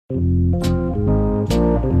I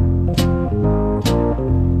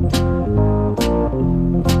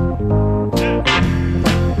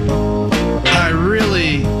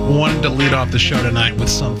really wanted to lead off the show tonight with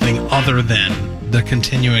something other than the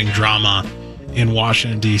continuing drama in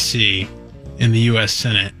Washington, D.C. in the U.S.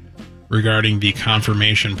 Senate regarding the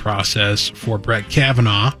confirmation process for Brett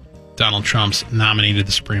Kavanaugh, Donald Trump's nominee to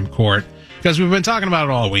the Supreme Court, because we've been talking about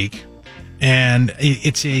it all week, and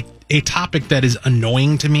it's a topic that is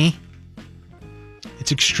annoying to me.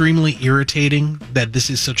 It's extremely irritating that this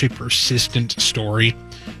is such a persistent story.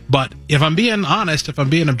 But if I'm being honest, if I'm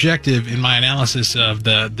being objective in my analysis of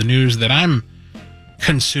the news that I'm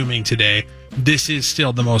consuming today, this is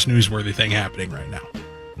still the most newsworthy thing happening right now.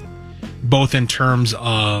 Both in terms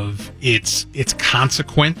of its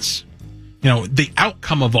consequence, the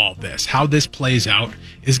outcome of all this, how this plays out,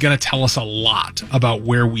 is going to tell us a lot about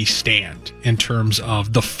where we stand in terms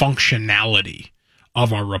of the functionality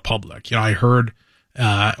of our republic. I heard,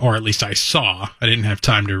 or at least I saw, I didn't have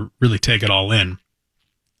time to really take it all in,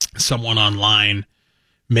 someone online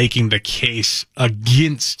making the case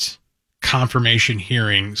against confirmation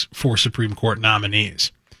hearings for Supreme Court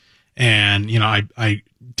nominees. And, I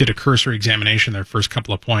did a cursory examination of their first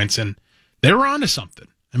couple of points, and they were onto something.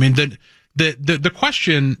 I mean, the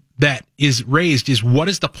question that is raised is, what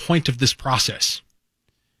is the point of this process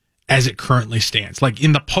as it currently stands? Like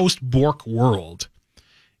in the post-Bork world,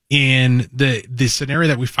 in the scenario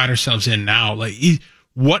that we find ourselves in now, like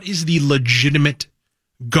what is the legitimate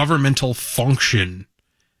governmental function,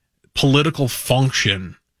 political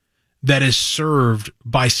function that is served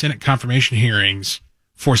by Senate confirmation hearings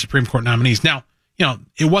for Supreme Court nominees? Now,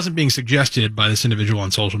 it wasn't being suggested by this individual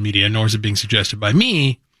on social media, nor is it being suggested by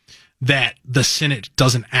me, that the Senate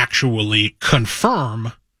doesn't actually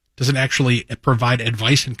provide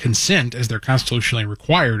advice and consent as they're constitutionally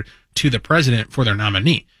required to the president for their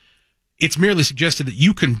nominee. It's merely suggested that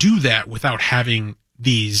you can do that without having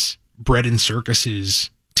these bread and circuses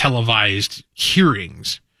televised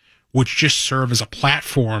hearings, which just serve as a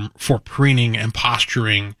platform for preening and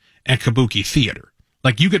posturing and kabuki theater.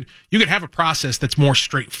 Like you could have a process that's more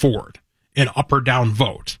straightforward, an up or down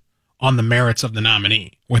vote on the merits of the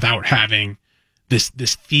nominee, without having this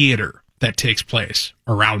theater that takes place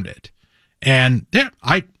around it. And yeah,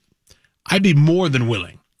 I'd be more than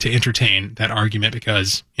willing to entertain that argument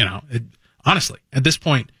because, honestly, at this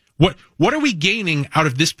point, what are we gaining out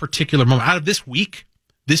of this particular moment, out of this week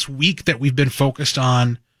that we've been focused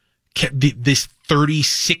on this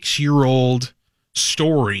 36-year-old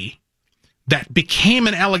story that became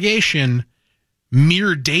an allegation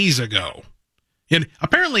mere days ago? And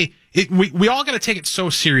apparently, we all got to take it so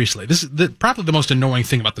seriously. This is probably the most annoying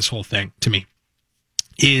thing about this whole thing to me,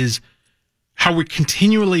 is how we're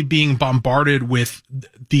continually being bombarded with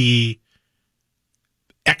the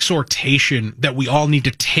exhortation that we all need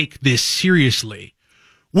to take this seriously,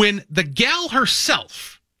 when the gal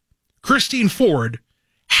herself, Christine Ford,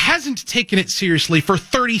 hasn't taken it seriously for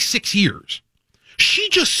 36 years. She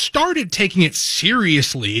just started taking it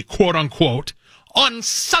seriously, quote unquote, on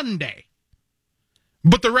Sunday.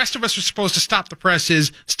 But the rest of us are supposed to stop the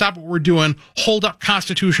presses, stop what we're doing, hold up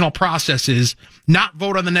constitutional processes, not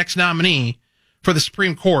vote on the next nominee for the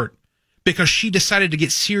Supreme Court because she decided to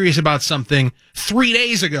get serious about something 3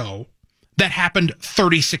 days ago that happened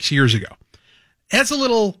 36 years ago. That's a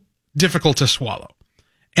little difficult to swallow.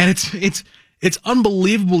 And it's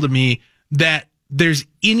unbelievable to me that there's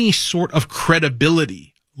any sort of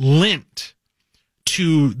credibility lent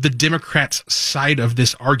to the Democrats' side of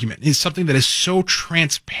this argument. It's something that is so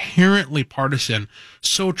transparently partisan,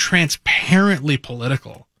 so transparently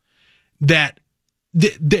political, that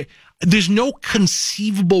there's no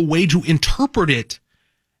conceivable way to interpret it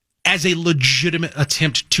as a legitimate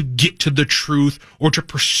attempt to get to the truth or to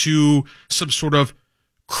pursue some sort of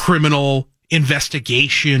criminal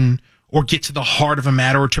investigation or get to the heart of a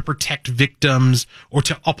matter or to protect victims or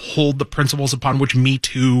to uphold the principles upon which Me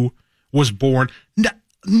Too was born.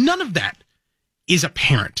 None of that is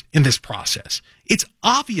apparent in this process. It's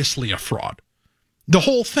obviously a fraud. The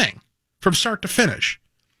whole thing, from start to finish.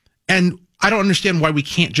 And I don't understand why we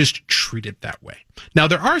can't just treat it that way. Now,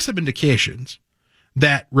 there are some indications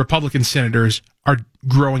that Republican senators are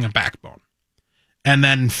growing a backbone. And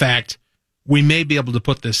that, in fact, we may be able to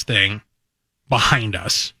put this thing behind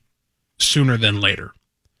us sooner than later.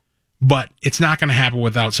 But it's not going to happen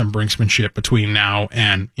without some brinksmanship between now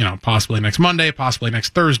and, possibly next Monday, possibly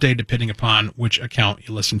next Thursday, depending upon which account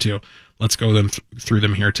you listen to. Let's go through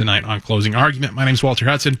them here tonight on Closing Argument. My name's Walter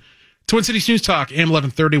Hudson. Twin Cities News Talk, AM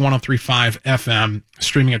 1130, 103.5 FM,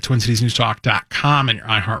 streaming at TwinCitiesNewsTalk.com and your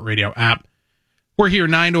iHeartRadio app. We're here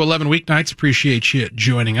 9 to 11 weeknights. Appreciate you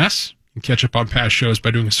joining us. You can catch up on past shows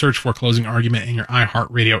by doing a search for Closing Argument in your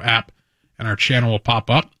iHeartRadio app, and our channel will pop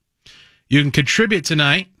up. You can contribute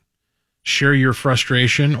tonight, share your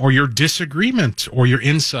frustration or your disagreement or your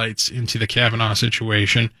insights into the Kavanaugh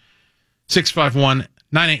situation.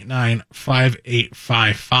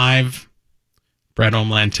 651-989-5855. Brad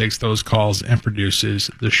Omland takes those calls and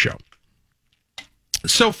produces the show.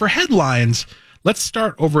 So for headlines, let's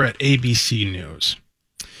start over at ABC News.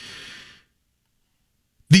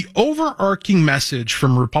 The overarching message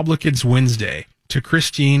from Republicans Wednesday to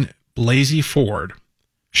Christine Blasey Ford: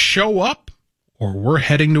 show up or we're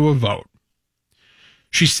heading to a vote.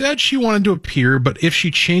 She said she wanted to appear, but if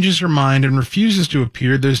she changes her mind and refuses to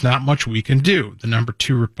appear, there's not much we can do, the number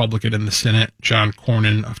 2 Republican in the Senate, John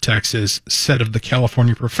Cornyn of Texas, said of the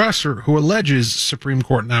California professor who alleges Supreme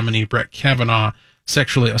Court nominee Brett Kavanaugh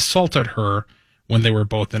sexually assaulted her when they were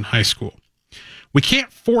both in high school. We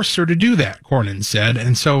can't force her to do that, Cornyn said,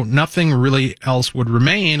 and so nothing really else would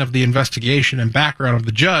remain of the investigation and background of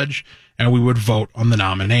the judge, and we would vote on the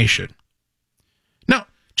nomination. Now,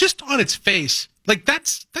 just on its face, like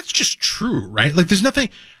that's just true, right? Like there's nothing,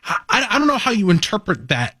 I don't know how you interpret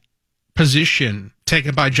that position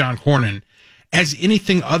taken by John Cornyn as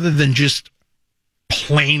anything other than just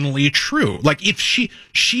plainly true. Like if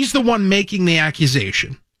she's the one making the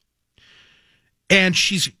accusation, and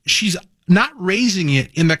she's not raising it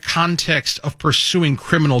in the context of pursuing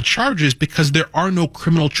criminal charges because there are no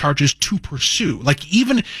criminal charges to pursue. Like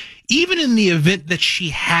even in the event that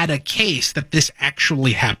she had a case that this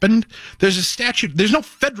actually happened, there's a statute, there's no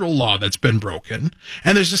federal law that's been broken,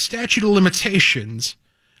 and there's a statute of limitations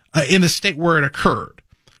in the state where it occurred.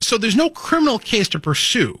 So there's no criminal case to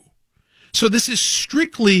pursue. So this is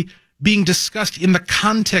strictly being discussed in the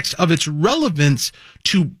context of its relevance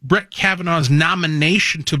to Brett Kavanaugh's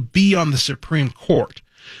nomination to be on the Supreme Court.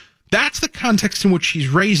 That's the context in which she's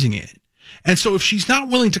raising it. And so if she's not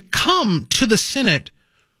willing to come to the Senate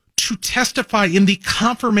to testify in the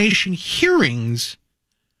confirmation hearings,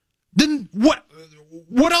 then what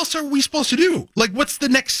else are we supposed to do? Like, what's the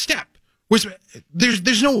next step?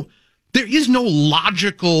 There is no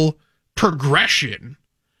logical progression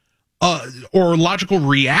or logical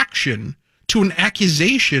reaction to an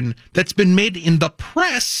accusation that's been made in the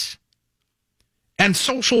press and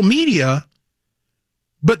social media,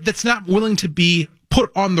 but that's not willing to be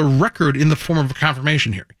put on the record in the form of a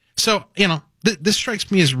confirmation hearing. So, this strikes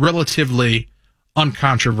me as relatively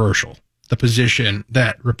uncontroversial, the position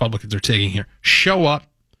that Republicans are taking here. Show up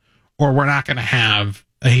or we're not going to have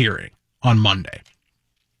a hearing on Monday.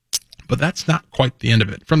 But that's not quite the end of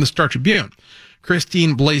it. From the Star Tribune,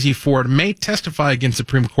 Christine Blasey Ford may testify against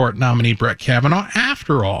Supreme Court nominee Brett Kavanaugh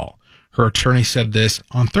after all. Her attorney said this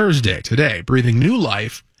on Thursday, today, breathing new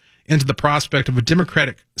life into the prospect of a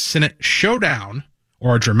Democratic Senate showdown,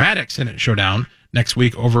 or a dramatic Senate showdown, next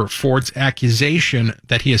week over Ford's accusation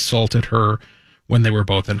that he assaulted her when they were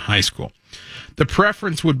both in high school. The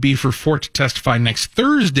preference would be for Ford to testify next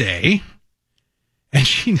Thursday, and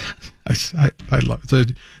I love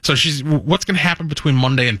it. So what's going to happen between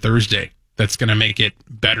Monday and Thursday that's going to make it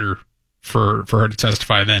better for her to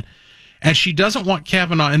testify then? And she doesn't want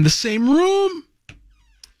Kavanaugh in the same room.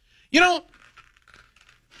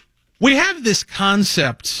 We have this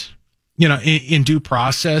concept, in due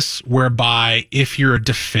process whereby if you're a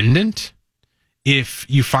defendant, if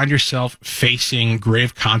you find yourself facing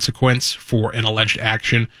grave consequence for an alleged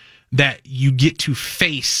action, that you get to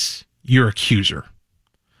face your accuser.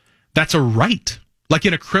 That's a right. Like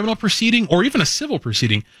in a criminal proceeding or even a civil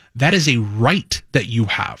proceeding, that is a right that you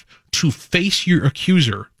have to face your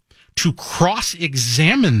accuser, to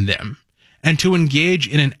cross-examine them, and to engage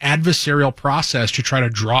in an adversarial process to try to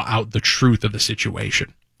draw out the truth of the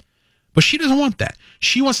situation. But she doesn't want that.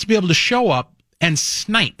 She wants to be able to show up and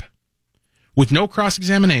snipe with no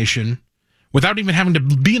cross-examination, without even having to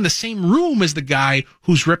be in the same room as the guy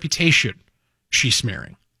whose reputation she's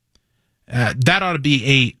smearing. That ought to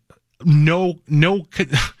be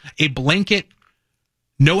a blanket,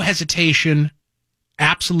 no hesitation,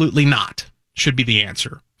 absolutely not, should be the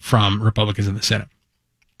answer from Republicans in the Senate.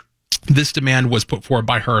 This demand was put forward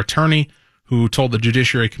by her attorney, who told the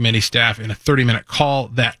Judiciary Committee staff in a 30-minute call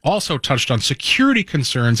that also touched on security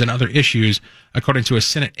concerns and other issues, according to a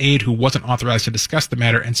Senate aide who wasn't authorized to discuss the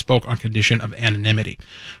matter and spoke on condition of anonymity.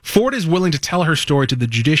 Ford is willing to tell her story to the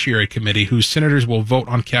Judiciary Committee, whose senators will vote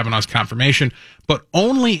on Kavanaugh's confirmation, but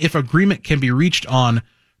only if agreement can be reached on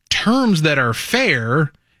terms that are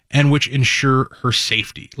fair and which ensure her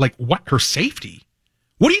safety. Like, what? Her safety?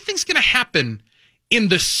 What do you think's going to happen in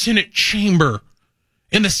the Senate chamber,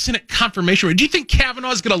 in the Senate confirmation room? Do you think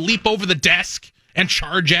Kavanaugh is going to leap over the desk and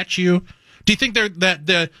charge at you? Do you think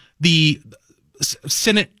that the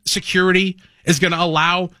Senate security is going to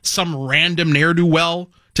allow some random ne'er-do-well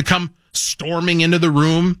to come storming into the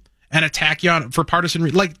room and attack you for partisan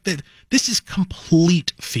this is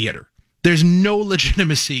complete theater. There's no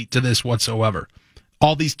legitimacy to this whatsoever.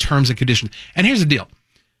 All these terms and conditions. And here's the deal.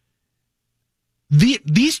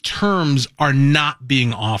 These terms are not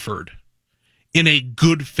being offered in a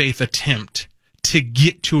good faith attempt to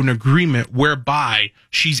get to an agreement whereby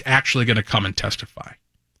she's actually going to come and testify.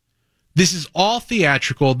 This is all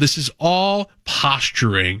theatrical. This is all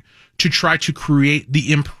posturing to try to create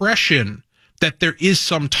the impression that there is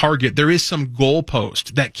some target, there is some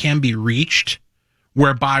goalpost that can be reached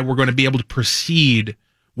whereby we're going to be able to proceed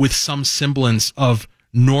with some semblance of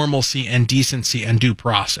normalcy and decency and due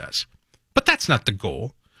process. But that's not the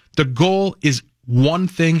goal. The goal is one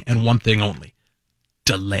thing and one thing only.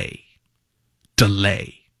 Delay.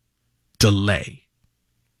 Delay. Delay.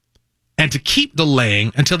 And to keep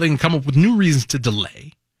delaying until they can come up with new reasons to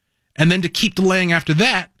delay. And then to keep delaying after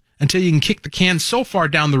that until you can kick the can so far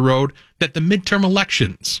down the road that the midterm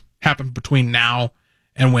elections happen between now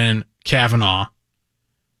and when Kavanaugh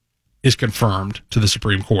is confirmed to the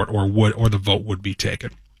Supreme Court or the vote would be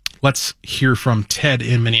taken. Let's hear from Ted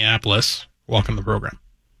in Minneapolis. Welcome to the program.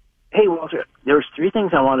 Hey, Walter. There's three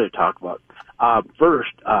things I wanted to talk about.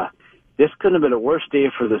 First, this couldn't have been a worse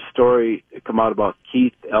day for the story to come out about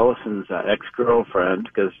Keith Ellison's ex-girlfriend,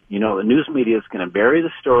 because, the news media is going to bury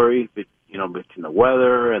the story, between the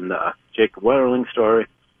weather and the Jacob Wetterling story.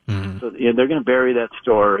 Mm-hmm. So they're going to bury that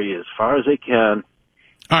story as far as they can.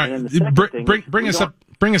 All right,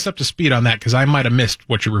 bring us up to speed on that, because I might have missed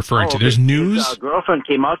what you're referring to. There's news. His girlfriend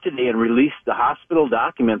came out today and released the hospital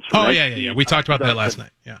documents. Yeah. We talked about that last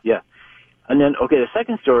night. Yeah. And then, the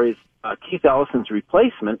second story is Keith Ellison's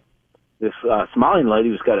replacement, this smiling lady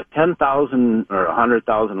who's got a 10,000 or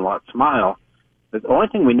 100,000 watt smile. The only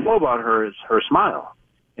thing we know about her is her smile.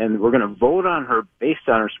 And we're going to vote on her based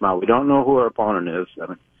on her smile. We don't know who her opponent is.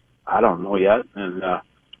 I don't know yet. And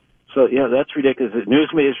that's ridiculous. The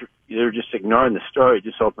news media, they're just ignoring the story,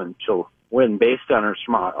 just hoping she'll win based on her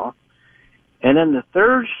smile. And then the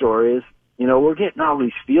third story is, we're getting all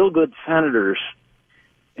these feel-good senators.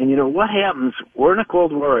 And, what happens? We're in a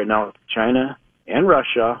Cold War right now with China and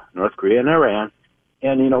Russia, North Korea and Iran.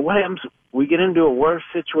 And, what happens? We get into a war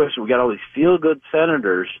situation. We got all these feel-good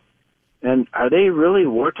senators. And are they really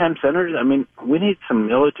wartime senators? We need some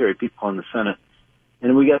military people in the Senate.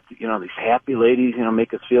 And we got, these happy ladies,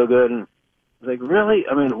 make us feel good. And it's like, really?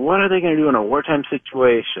 What are they going to do in a wartime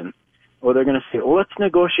situation? Well, they're going to say, let's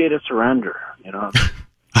negotiate a surrender,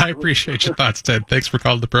 I appreciate your thoughts, Ted. Thanks for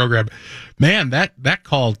calling the program. Man, that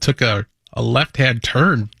call took a left-hand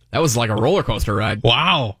turn. That was like a roller coaster ride.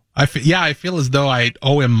 Wow. I feel as though I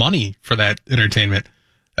owe him money for that entertainment.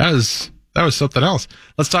 That was something else.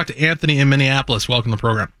 Let's talk to Anthony in Minneapolis. Welcome to the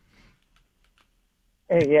program.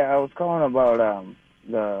 Hey, I was calling about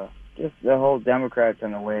the whole Democrats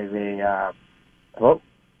and the way they hello?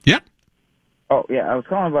 Yeah. Oh, yeah, I was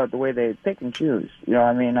calling about the way they pick and choose.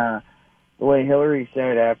 The way Hillary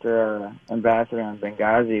said after Ambassador in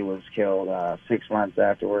Benghazi was killed 6 months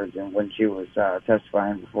afterwards, and when she was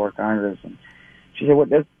testifying before Congress, and she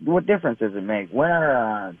said, what difference does it make? When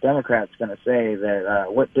are Democrats going to say that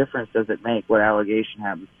what difference does it make what allegation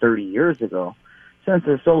happened 30 years ago, since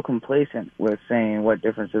they're so complacent with saying what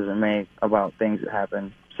difference does it make about things that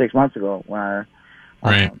happened 6 months ago when our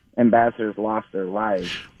ambassadors lost their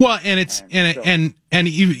lives? Well, and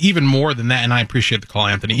even more than that, and I appreciate the call,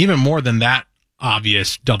 Anthony, even more than that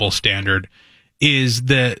obvious double standard is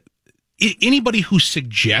that anybody who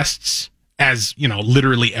suggests, as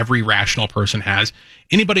literally every rational person has,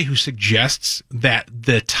 anybody who suggests that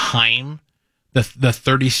the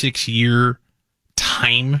 36-year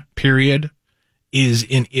time period is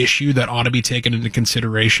an issue that ought to be taken into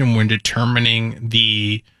consideration when determining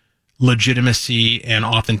the legitimacy and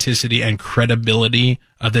authenticity and credibility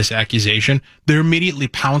of this accusation, they're immediately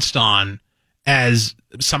pounced on as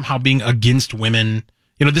somehow being against women.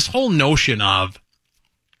 This whole notion of,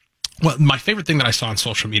 well, my favorite thing that I saw on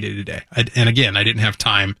social media today, and again, I didn't have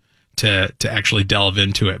time to actually delve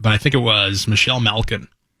into it, but I think it was Michelle Malkin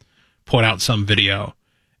put out some video,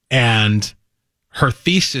 and her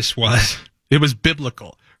thesis was, it was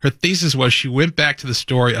biblical. Her thesis was she went back to the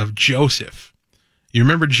story of Joseph. You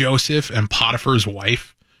remember Joseph and Potiphar's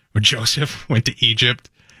wife? When Joseph went to Egypt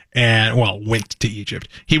went to Egypt.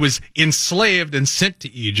 He was enslaved and sent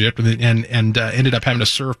to Egypt and ended up having to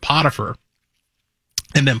serve Potiphar.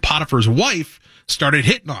 And then Potiphar's wife started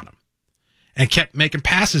hitting on him and kept making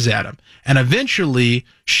passes at him. And eventually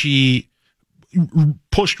she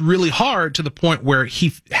pushed really hard to the point where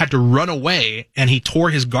he had to run away, and he tore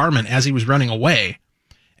his garment as he was running away.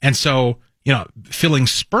 And so, feeling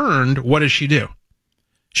spurned, what does she do?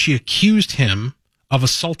 She accused him of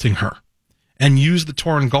assaulting her and used the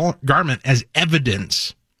torn garment as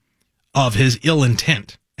evidence of his ill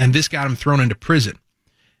intent. And this got him thrown into prison.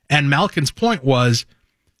 And Malkin's point was,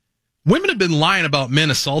 women have been lying about men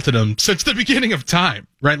assaulted them since the beginning of time,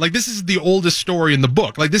 right? Like, this is the oldest story in the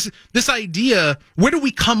book. Like, this idea, where do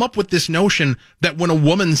we come up with this notion that when a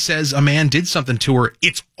woman says a man did something to her,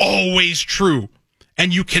 it's always true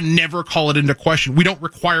and you can never call it into question? We don't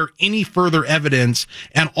require any further evidence,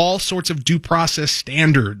 and all sorts of due process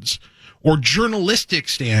standards or journalistic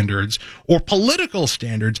standards or political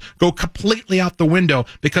standards go completely out the window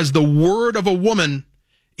because the word of a woman,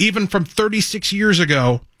 even from 36 years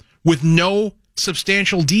ago, with no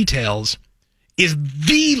substantial details, is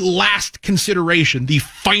the last consideration, the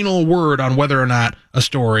final word on whether or not a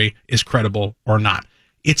story is credible or not.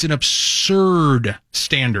 It's an absurd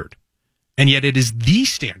standard, and yet it is the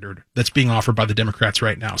standard that's being offered by the Democrats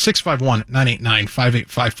right now.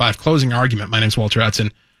 651-989-5855. Closing argument. My name's Walter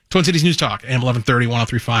Hudson. Twin Cities News Talk, AM 1130,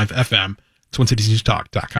 103.5 FM,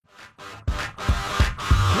 TwinCitiesNewsTalk.com.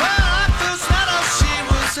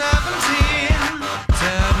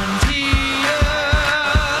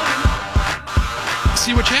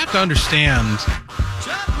 See, what you have to understand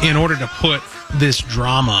in order to put this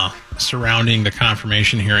drama surrounding the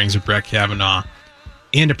confirmation hearings of Brett Kavanaugh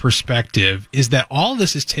into perspective is that all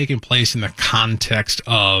this is taking place in the context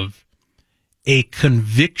of a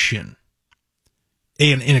conviction,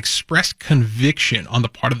 an expressed conviction on the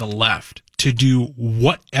part of the left to do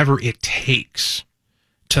whatever it takes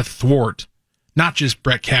to thwart not just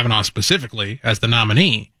Brett Kavanaugh specifically as the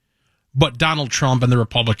nominee, but Donald Trump and the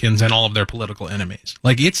Republicans and all of their political enemies.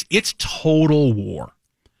 Like, it's total war.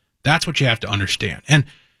 That's what you have to understand. And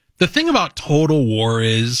the thing about total war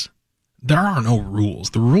is there are no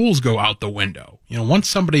rules. The rules go out the window. Once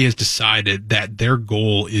somebody has decided that their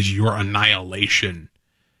goal is your annihilation,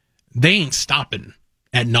 they ain't stopping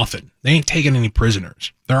at nothing. They ain't taking any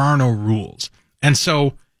prisoners. There are no rules. And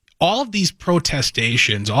so all of these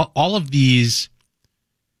protestations, all of these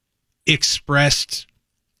expressed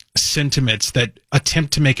sentiments that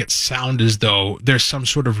attempt to make it sound as though there's some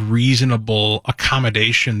sort of reasonable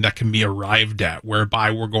accommodation that can be arrived at,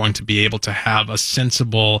 whereby we're going to be able to have a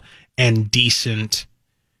sensible and decent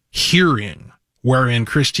hearing wherein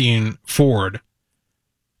Christine Ford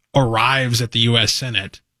arrives at the U.S.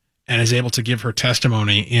 Senate and is able to give her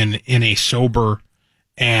testimony in a sober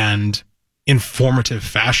and informative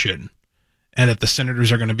fashion, and that the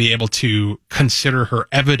senators are going to be able to consider her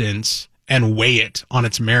evidence and weigh it on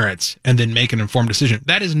its merits and then make an informed decision.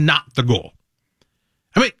 That is not the goal.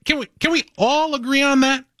 I mean, can we all agree on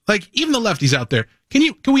that? Like, even the lefties out there,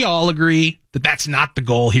 can we all agree that that's not the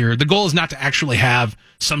goal here? The goal is not to actually have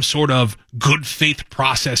some sort of good faith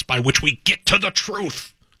process by which we get to the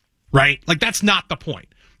truth, right? Like, that's not the point.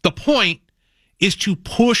 The point is to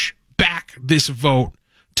push back this vote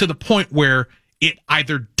to the point where it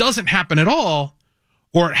either doesn't happen at all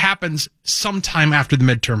or it happens sometime after the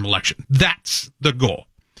midterm election. That's the goal.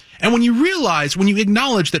 And when you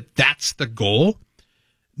acknowledge that that's the goal,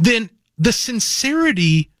 then the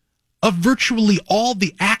sincerity of virtually all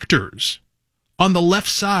the actors on the left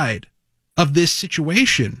side of this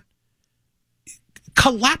situation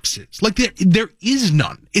collapses. Like, there is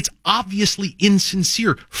none. It's obviously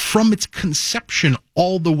insincere from its conception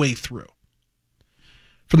all the way through.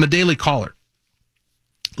 From the Daily Caller,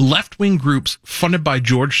 left-wing groups funded by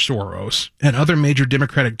George Soros and other major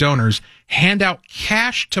Democratic donors hand out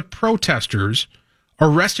cash to protesters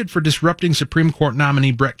arrested for disrupting Supreme Court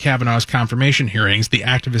nominee Brett Kavanaugh's confirmation hearings, the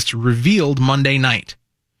activists revealed Monday night.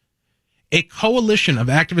 A coalition of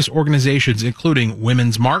activist organizations, including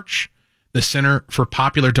Women's March, the Center for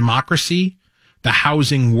Popular Democracy, the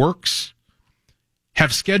Housing Works,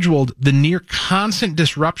 have scheduled the near constant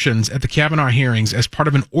disruptions at the Kavanaugh hearings as part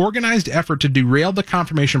of an organized effort to derail the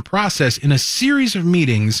confirmation process in a series of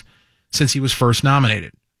meetings since he was first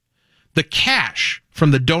nominated. The cash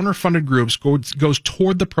from the donor-funded groups goes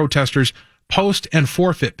toward the protesters' post and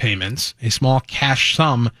forfeit payments, a small cash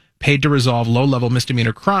sum paid to resolve low-level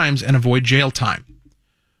misdemeanor crimes and avoid jail time.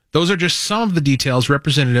 Those are just some of the details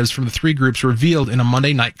representatives from the three groups revealed in a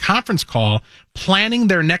Monday night conference call planning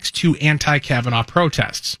their next two anti-Kavanaugh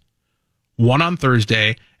protests, one on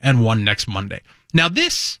Thursday and one next Monday. Now,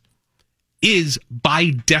 this is, by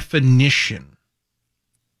definition,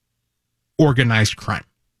 organized crime.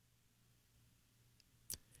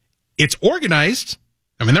 It's organized.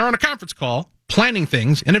 I mean, they're on a conference call planning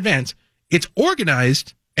things in advance. It's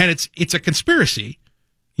organized And it's a conspiracy.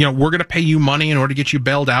 You know, we're going to pay you money in order to get you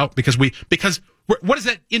bailed out because what does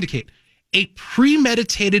that indicate? A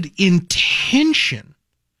premeditated intention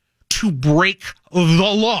to break the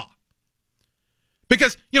law.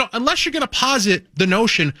 Because, you know, unless you're going to posit the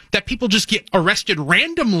notion that people just get arrested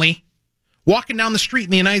randomly walking down the street in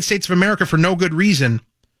the United States of America for no good reason,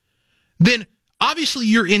 then obviously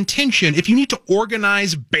your intention, if you need to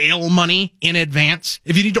organize bail money in advance,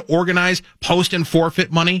 if you need to organize post and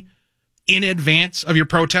forfeit money in advance of your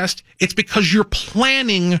protest, it's because you're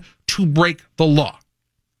planning to break the law.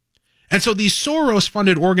 And so these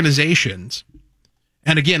Soros-funded organizations,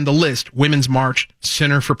 and again, the list, Women's March,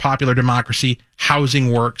 Center for Popular Democracy,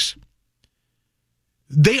 Housing Works,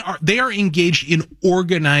 they are engaged in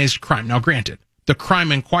organized crime. Now, granted, the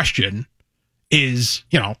crime in question is,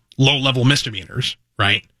 you know, low-level misdemeanors,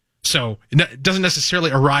 right? So it doesn't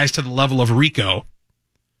necessarily arise to the level of RICO.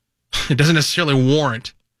 It doesn't necessarily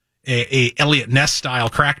warrant a Elliot Ness-style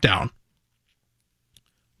crackdown.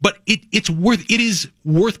 But it is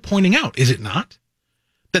worth pointing out, is it not?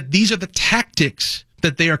 That these are the tactics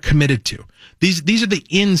that they are committed to. These are the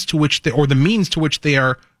ends to which or the means to which they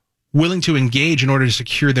are willing to engage in order to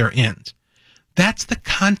secure their ends. That's the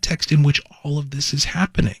context in which all of this is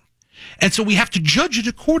happening. And so we have to judge it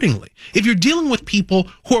accordingly. If you're dealing with people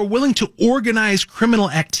who are willing to organize criminal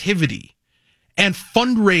activity and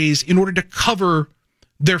fundraise in order to cover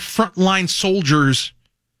their frontline soldiers'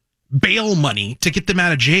 bail money to get them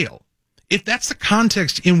out of jail, if that's the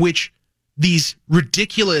context in which these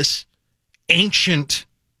ridiculous, ancient,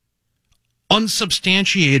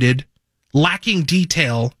 unsubstantiated, lacking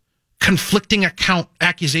detail, conflicting account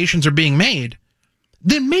accusations are being made,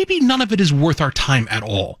 then maybe none of it is worth our time at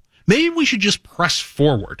all. Maybe we should just press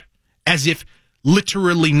forward as if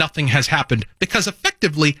literally nothing has happened, because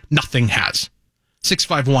effectively nothing has.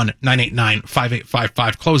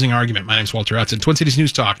 651-989-5855. Closing argument. My name's Walter Hudson. Twin Cities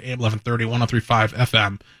News Talk, AM 1130, 1035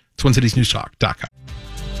 FM, TwinCitiesNewsTalk.com.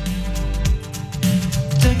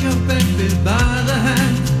 Take your baby by the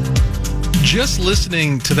hand. Just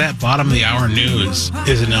listening to that bottom of the hour news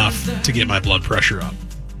is enough to get my blood pressure up.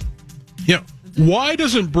 You know, why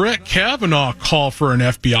doesn't Brett Kavanaugh call for an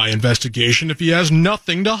FBI investigation if he has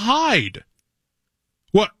nothing to hide?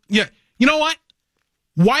 What? Yeah, you know what?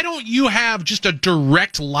 Why don't you have just a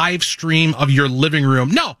direct live stream of your living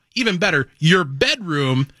room? No, even better, your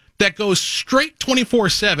bedroom that goes straight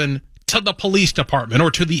 24/7 to the police department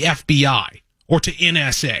or to the FBI or to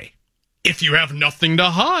NSA. If you have nothing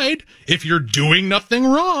to hide, if you're doing nothing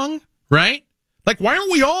wrong, right? Like, why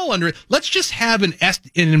aren't we all under it? Let's just have an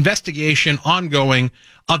investigation ongoing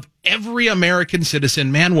of every American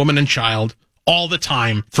citizen, man, woman, and child all the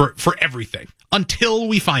time for everything until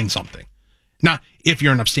we find something. Now, if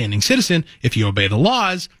you're an upstanding citizen, if you obey the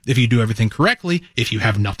laws, if you do everything correctly, if you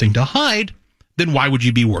have nothing to hide, then why would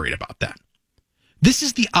you be worried about that? This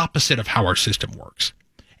is the opposite of how our system works.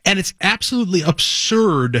 And it's absolutely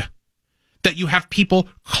absurd that you have people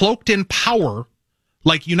cloaked in power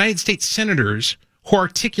like United States senators who are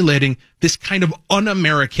articulating this kind of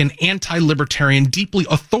un-American, anti-libertarian, deeply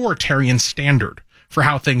authoritarian standard for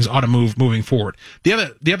how things ought to move moving forward. The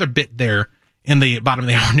other bit there in the bottom of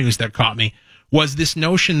the hour news that caught me was this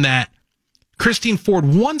notion that Christine Ford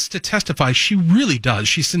wants to testify. She really does.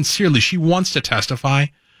 She wants to testify,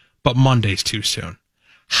 but Monday's too soon.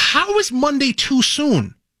 How is Monday too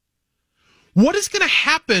soon? What is going to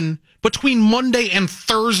happen between Monday and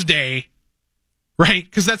Thursday, right?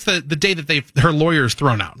 Because that's the day that her lawyer's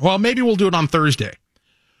thrown out. Well, maybe we'll do it on Thursday.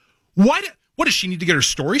 What does she need to get her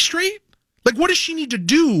story straight? Like, what does she need to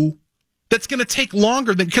do that's going to take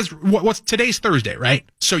longer than, because what's today's Thursday, right?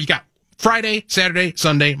 So you got Friday, Saturday,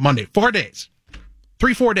 Sunday, Monday, 4 days,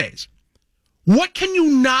 3-4 days. What can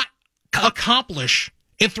you not accomplish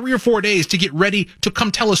in 3 or 4 days to get ready to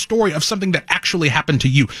come tell a story of something that actually happened to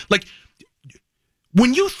you? Like,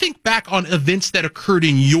 when you think back on events that occurred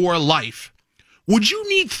in your life, would you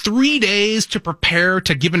need 3 days to prepare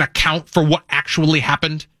to give an account for what actually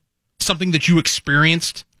happened? Something that you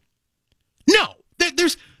experienced? No,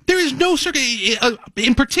 there is no circuit.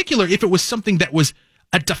 In particular, if it was something that was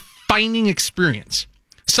a defining experience,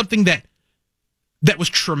 something that was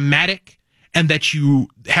traumatic and that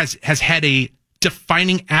has had a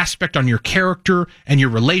defining aspect on your character and your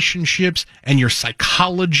relationships and your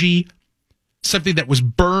psychology, something that was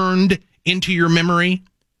burned into your memory,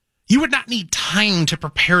 you would not need time to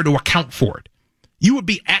prepare to account for it. You would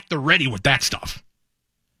be at the ready with that stuff.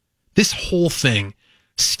 This whole thing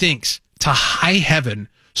stinks to high heaven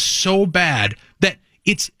so bad that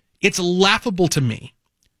it's laughable to me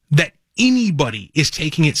that anybody is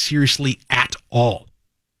taking it seriously at all.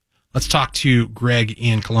 Let's talk to Greg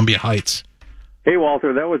in Columbia Heights. Hey,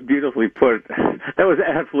 Walter, that was beautifully put. That was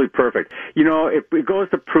absolutely perfect. You know, it goes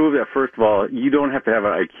to prove that, first of all, you don't have to have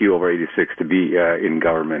an IQ over 86 to be in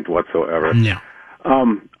government whatsoever. No.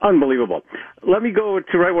 Unbelievable. Let me go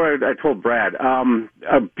to right where I told Brad.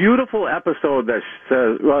 A beautiful episode that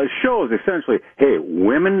says, well, it shows essentially, hey,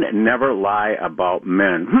 women never lie about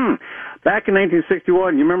men. Back in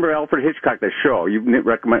 1961, you remember Alfred Hitchcock, that show? You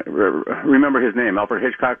remember his name, Alfred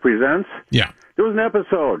Hitchcock Presents? Yeah. There was an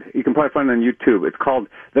episode, you can probably find it on YouTube. It's called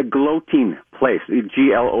The Gloating Place,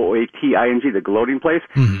 Gloating, The Gloating Place.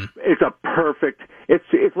 Mm-hmm. It's a perfect,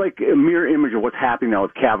 it's like a mirror image of what's happening now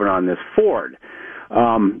with Kavanaugh and this Ford.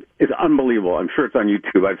 It's unbelievable. I'm sure it's on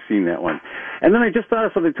YouTube. I've seen that one. And then I just thought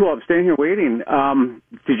of something, too. I'm standing here waiting.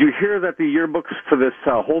 Did you hear that the yearbooks for this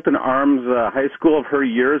Holton Arms High School of her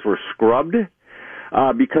years were scrubbed?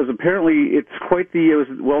 Because apparently it was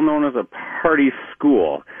well known as a party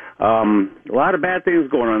school. A lot of bad things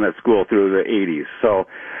going on in that school through the 80s. So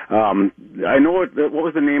I know what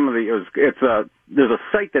was the name of there's a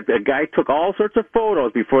site that a guy took all sorts of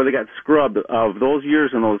photos before they got scrubbed of those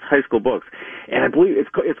years in those high school books. And I believe it's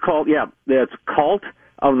called, it's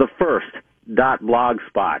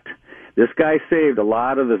cultofthefirst.blogspot. This guy saved a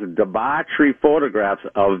lot of this debauchery photographs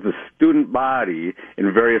of the student body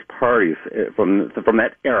in various parties from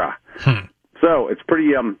that era. So it's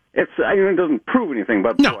pretty. It doesn't prove anything,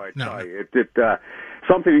 but boy,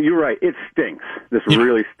 something. You're right. It stinks. This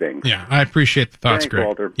really stinks. Yeah, I appreciate the thoughts, Thanks, Greg.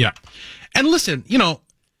 Walter. Yeah, and listen,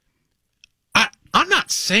 I'm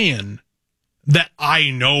not saying that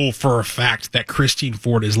I know for a fact that Christine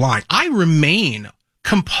Ford is lying. I remain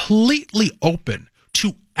completely open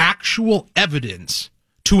to actual evidence,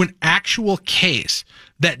 to an actual case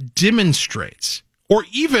that demonstrates or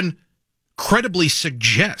even credibly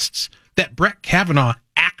suggests that Brett Kavanaugh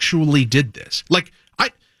actually did this. Like,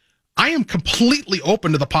 I am completely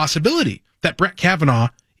open to the possibility that Brett Kavanaugh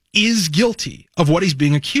is guilty of what he's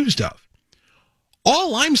being accused of.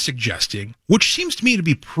 All I'm suggesting, which seems to me to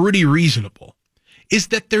be pretty reasonable, is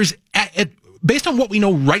that there's, based on what we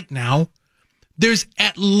know right now, there's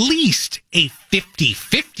at least a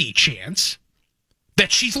 50-50 chance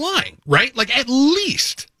that she's lying, right? Like, at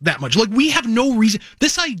least that much. Like, we have no reason.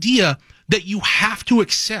 This idea that you have to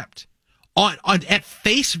accept at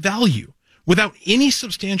face value, without any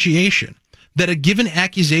substantiation, that a given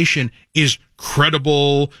accusation is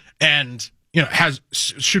credible and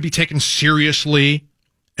should be taken seriously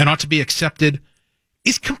and ought to be accepted,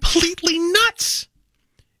 is completely nuts.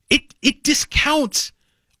 It discounts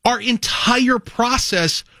our entire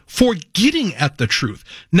process for getting at the truth,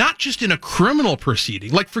 not just in a criminal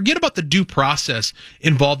proceeding. Like, forget about the due process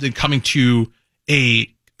involved in coming to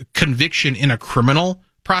a conviction in a criminal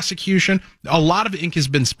prosecution. A lot of ink has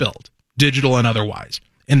been spilled, digital and otherwise,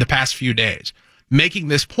 in the past few days, making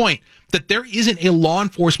this point that there isn't a law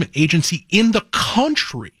enforcement agency in the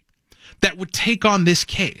country that would take on this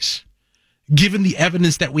case, given the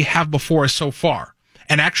evidence that we have before us so far,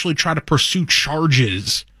 and actually try to pursue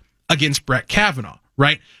charges against Brett Kavanaugh,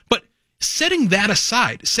 right? But setting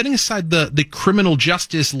aside the criminal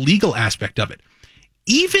justice legal aspect of it,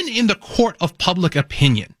 even in the court of public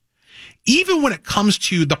opinion, even when it comes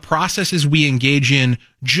to the processes we engage in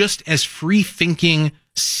just as free-thinking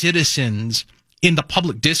citizens in the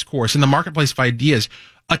public discourse, in the marketplace of ideas,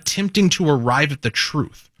 attempting to arrive at the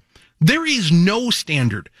truth, there is no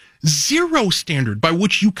standard, zero standard by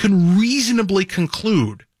which you can reasonably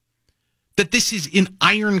conclude that this is an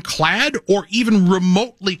ironclad or even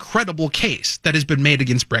remotely credible case that has been made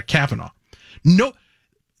against Brett Kavanaugh. No.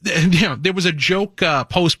 There was a joke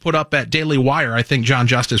post put up at Daily Wire. I think John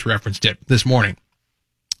Justice referenced it this morning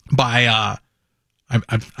by, I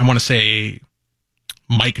want to say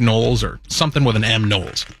Mike Knowles or something with an M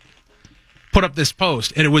Knowles. Put up this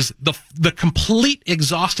post, and it was the complete,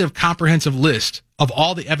 exhaustive, comprehensive list of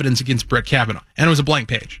all the evidence against Brett Kavanaugh, and it was a blank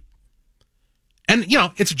page. And,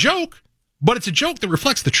 it's a joke, but it's a joke that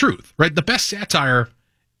reflects the truth, right? The best satire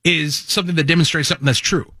is something that demonstrates something that's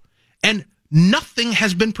true. And nothing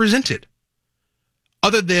has been presented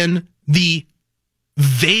other than the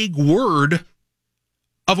vague word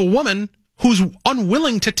of a woman who's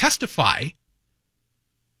unwilling to testify,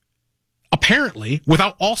 apparently,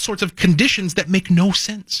 without all sorts of conditions that make no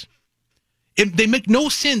sense. They make no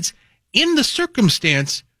sense in the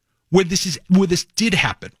circumstance where this did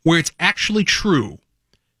happen, where it's actually true,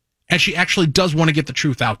 and she actually does want to get the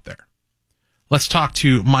truth out there. Let's talk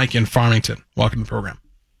to Mike in Farmington. Welcome to the program.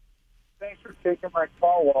 Thanks for taking my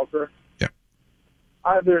call, Walter. Yeah.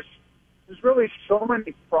 There's really so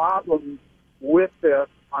many problems with this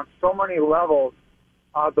on so many levels.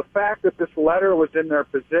 The fact that this letter was in their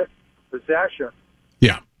possession.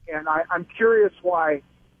 Yeah. And I'm curious why,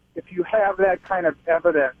 if you have that kind of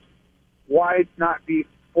evidence, why not be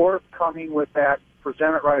forthcoming with that,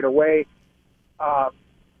 present it right away?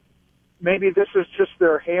 Maybe this is just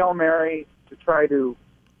their Hail Mary to try to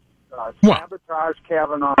sabotage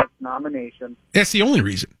Kavanaugh's nomination. That's the only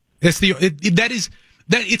reason.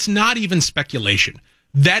 It's not even speculation.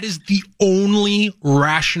 That is the only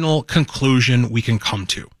rational conclusion we can come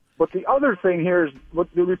to. But the other thing here is,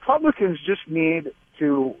 what the Republicans just need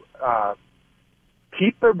to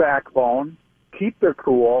keep their backbone, keep their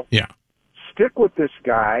cool, stick with this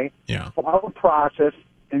guy, follow the process,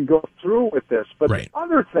 and go through with this. But the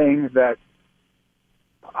other thing that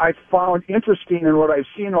I found interesting in what I've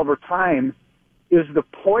seen over time is the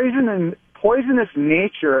poisonous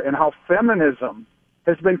nature and how feminism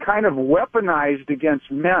has been kind of weaponized against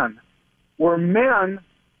men, where men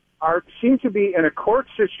seem to be in a court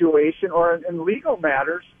situation or in legal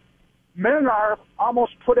matters, men are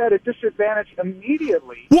almost put at a disadvantage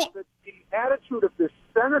immediately. Well, the attitude of this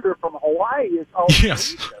senator from Hawaii is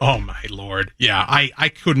outrageous. Yes. Oh my Lord. Yeah. I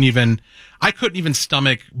couldn't even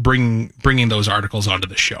stomach bringing those articles onto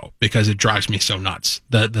the show because it drives me so nuts.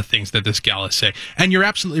 The things that this gal is saying. And you're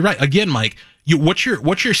absolutely right. Again, Mike, what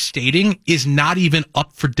you're stating is not even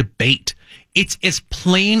up for debate. It's as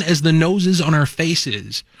plain as the noses on our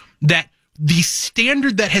faces that the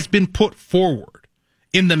standard that has been put forward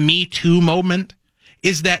in the Me Too moment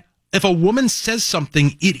is that if a woman says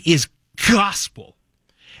something, it is gospel.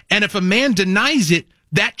 And if a man denies it,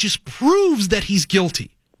 that just proves that he's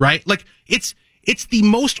guilty, right? Like it's the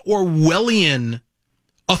most Orwellian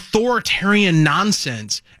authoritarian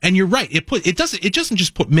nonsense. And you're right. It doesn't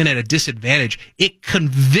just put men at a disadvantage. It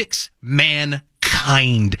convicts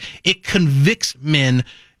mankind. It convicts men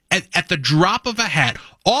at the drop of a hat.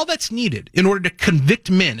 All that's needed in order to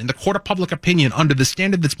convict men in the court of public opinion under the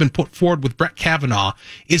standard that's been put forward with Brett Kavanaugh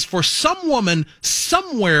is for some woman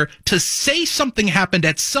somewhere to say something happened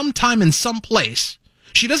at some time in some place.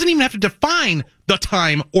 She doesn't even have to define the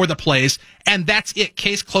time or the place, and that's it.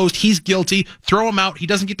 Case closed. He's guilty. Throw him out. He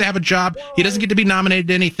doesn't get to have a job. He doesn't get to be nominated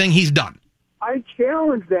to anything. He's done. I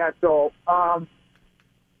challenge that, though.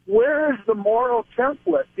 Where is the moral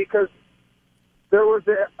template? Because there was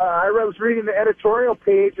I was reading the editorial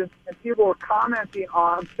page, and people were commenting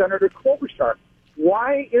on Senator Klobuchar.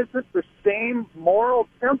 Why isn't the same moral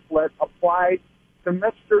template applied to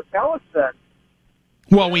Mr. Ellison?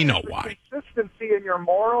 Well, we know why. Consistency in your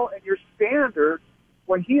moral and your standard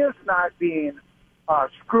when he is not being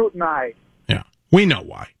scrutinized. Yeah, we know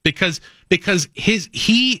why. Because here's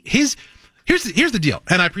the deal,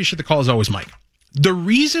 and I appreciate the call as always, Mike. The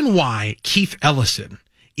reason why Keith Ellison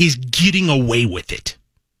is getting away with it.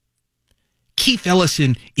 Keith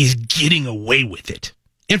Ellison is getting away with it.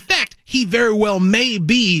 In fact, he very well may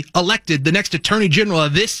be elected the next attorney general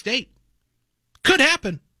of this state. Could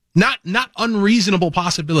happen. Not unreasonable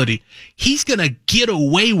possibility. He's going to get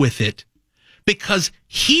away with it because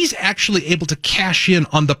he's actually able to cash in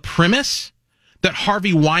on the premise that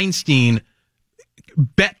Harvey Weinstein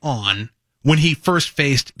bet on when he first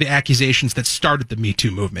faced the accusations that started the Me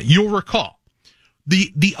Too movement. You'll recall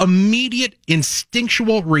the immediate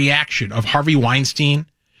instinctual reaction of Harvey Weinstein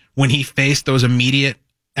when he faced those immediate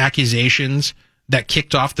accusations that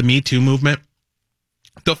kicked off the Me Too movement.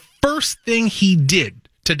 The first thing he did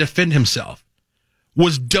to defend himself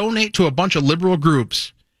was donate to a bunch of liberal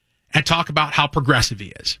groups and talk about how progressive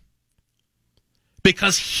he is.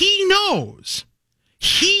 Because he knows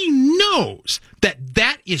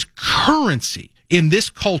that is currency in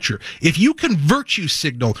this culture. If you can virtue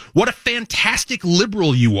signal what a fantastic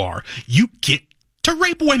liberal you are, you get to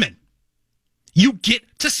rape women. You get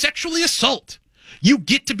to sexually assault. You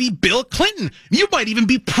get to be Bill Clinton. You might even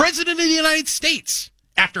be president of the United States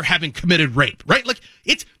after having committed rape, right? Like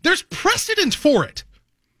there's precedent for it.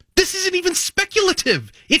 This isn't even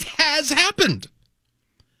speculative. It has happened.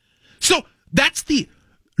 So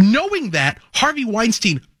knowing that Harvey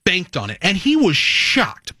Weinstein banked on it, and he was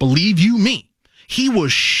shocked, believe you me. He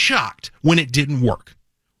was shocked when it didn't work.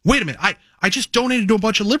 Wait a minute, I just donated to a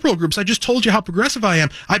bunch of liberal groups. I just told you how progressive I am.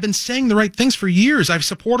 I've been saying the right things for years. I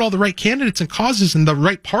support all the right candidates and causes in the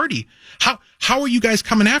right party. How are you guys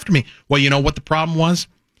coming after me? Well, you know what the problem was?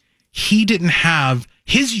 He didn't have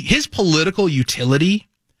his political utility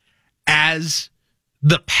as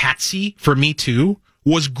the patsy for Me Too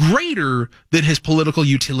was greater than his political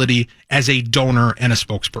utility as a donor and a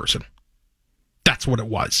spokesperson. That's what it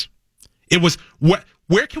was. It was,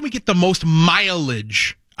 where can we get the most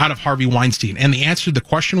mileage out of Harvey Weinstein? And the answer to the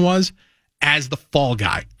question was, as the fall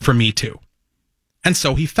guy for Me Too. And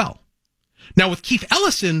so he fell. Now, with Keith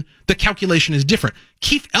Ellison, the calculation is different.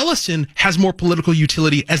 Keith Ellison has more political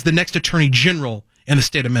utility as the next attorney general in the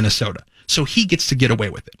state of Minnesota, so he gets to get away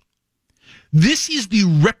with it. This is the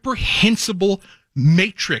reprehensible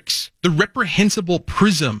matrix, the reprehensible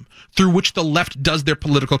prism through which the left does their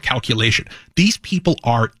political calculation. These people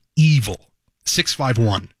are evil.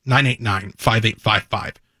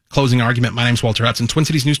 651-989-5855. Closing argument. My name's Walter Hudson. Twin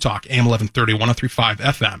Cities News Talk, AM 1130, 103.5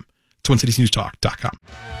 FM, TwinCitiesNewsTalk.com.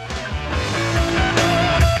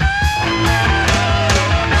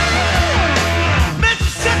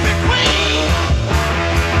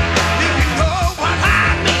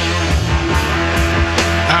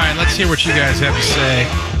 Let's hear what you guys have to say.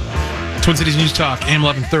 Twin Cities News Talk, AM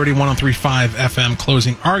 1130, 103.5 FM,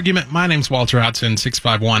 closing argument. My name's Walter Hudson,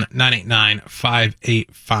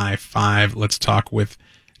 651-989-5855. Let's talk with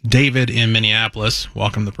David in Minneapolis.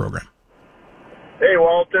 Welcome to the program. Hey,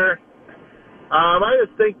 Walter. I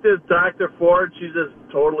just think this Dr. Ford, she's just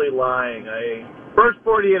totally lying. First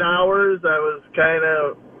 48 hours, I was kind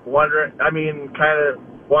of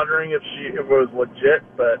wondering if it was legit,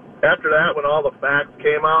 but after that, when all the facts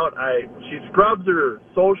came out, she scrubs her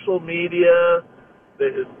social media,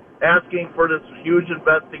 asking for this huge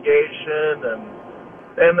investigation,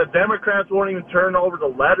 and the Democrats won't even turn over the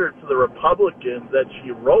letter to the Republicans that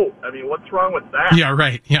she wrote. I mean, what's wrong with that? Yeah,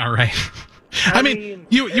 right. I mean,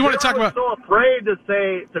 you want to talk about... so afraid to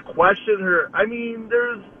question her. I mean,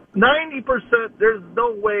 there's 90%, there's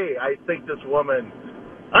no way I think this woman...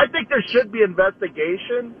 I think there should be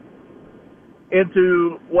investigation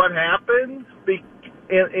into what happened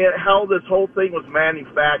and how this whole thing was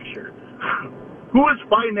manufactured. Who is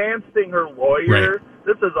financing her lawyer? Right.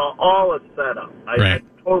 This is all a setup. I'm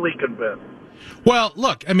totally convinced. Well,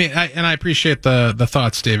 look, I mean, I appreciate the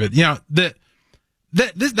thoughts, David. You know, that's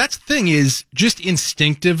the thing is, just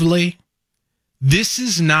instinctively, this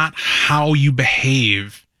is not how you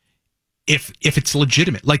behave if it's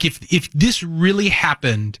legitimate. Like, if this really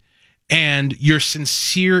happened and you're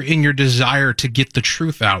sincere in your desire to get the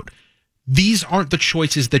truth out, these aren't the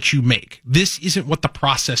choices that you make. This isn't what the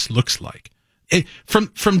process looks like.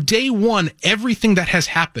 From day one, everything that has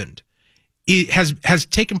happened, it has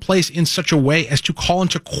taken place in such a way as to call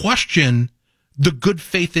into question the good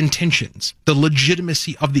faith intentions, the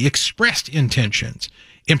legitimacy of the expressed intentions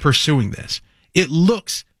in pursuing this. It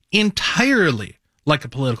looks entirely like a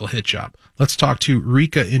political hit job. Let's talk to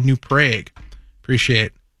Rika in New Prague.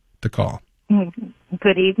 Appreciate the call.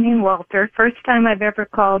 Good evening, Walter. First time I've ever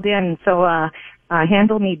called in, so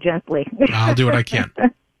handle me gently. I'll do what I can.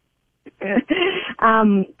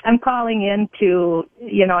 I'm calling in to,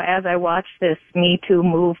 as I watch this Me Too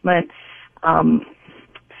movement,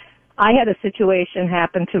 I had a situation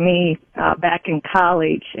happen to me back in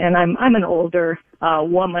college, and I'm an older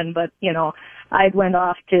woman, but, I went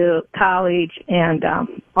off to college, and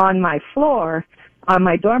on my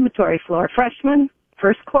dormitory floor, freshman,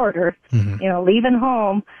 first quarter, leaving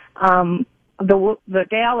home, the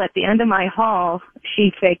gal at the end of my hall,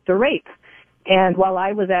 she faked a rape. And while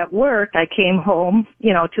I was at work, I came home,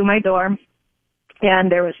 to my dorm, and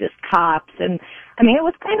there was just cops. And, I mean, it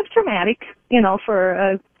was kind of traumatic, for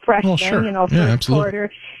a freshman, first quarter.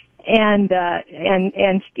 And I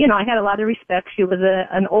had a lot of respect. She was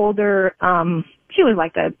an older, she was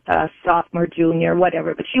like a sophomore, junior,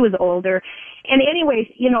 whatever, but she was older. And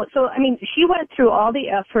anyways, so, I mean, she went through all the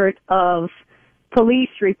effort of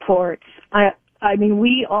police reports. I mean,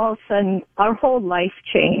 we all of a sudden, our whole life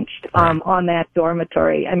changed on that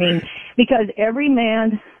dormitory. I mean, because every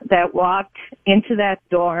man that walked into that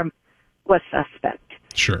dorm was suspect.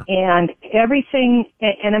 Sure. And everything,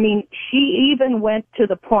 and I mean, she even went to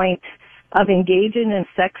the point of engaging in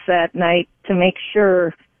sex that night to make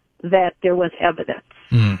sure that there was evidence.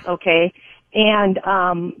 Okay? And,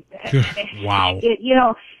 wow.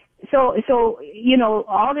 So,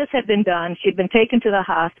 all this had been done. She'd been taken to the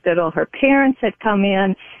hospital. Her parents had come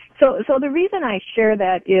in. So the reason I share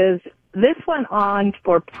that is this went on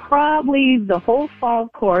for probably the whole fall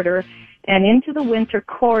quarter and into the winter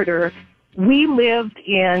quarter. We lived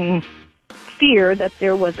in fear that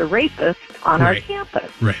there was a rapist on our campus.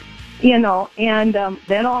 Right. And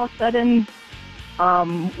then all of a sudden,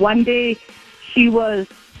 one day she was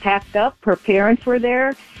packed up. Her parents were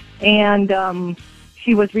there, and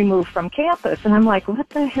she was removed from campus. And I'm like, what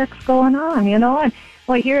the heck's going on, And,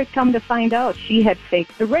 well, here it come to find out she had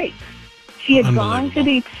faked the rape. She had gone to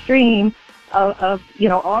the extreme of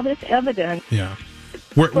all this evidence. Yeah.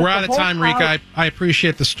 We're out of time, Rika. I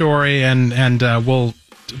appreciate the story, and we'll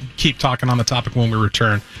keep talking on the topic when we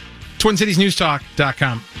return.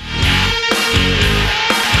 TwinCitiesNewsTalk.com.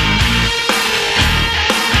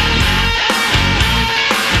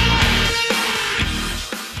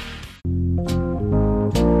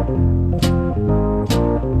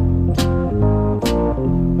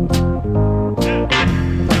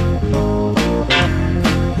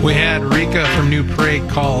 We had Rika from New Prague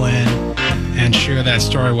call in and share that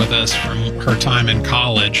story with us from her time in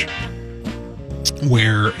college,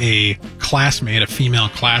 where a female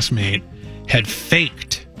classmate, had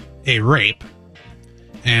faked a rape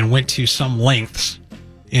and went to some lengths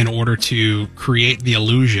in order to create the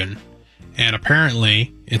illusion. And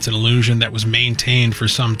apparently, it's an illusion that was maintained for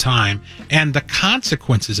some time. And the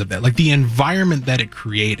consequences of that, like the environment that it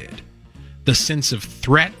created, the sense of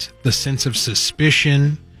threat, the sense of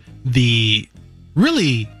suspicion, the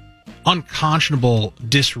really unconscionable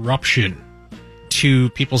disruption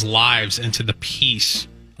to people's lives and to the peace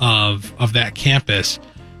of that campus,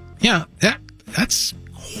 yeah, that's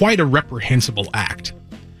quite a reprehensible act.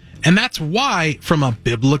 And that's why, from a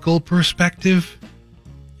biblical perspective,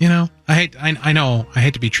 you know, I hate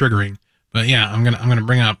to be triggering, but yeah, I'm gonna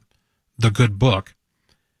bring up the good book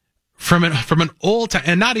from an old time,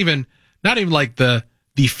 and not even like the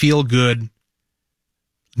feel good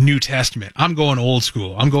New Testament. I'm going old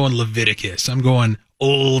school. I'm going Leviticus. I'm going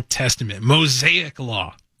Old Testament, Mosaic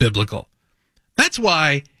law, biblical. That's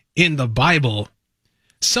why in the Bible,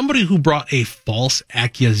 somebody who brought a false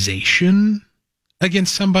accusation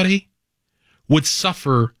against somebody would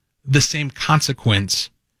suffer the same consequence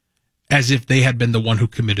as if they had been the one who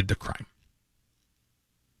committed the crime.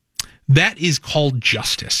 That is called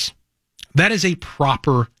justice. That is a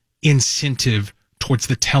proper incentive towards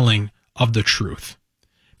the telling of the truth.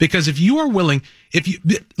 Because if you are willing,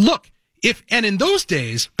 and in those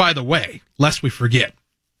days, by the way, lest we forget,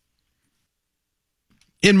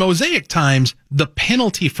 in Mosaic times, the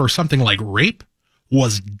penalty for something like rape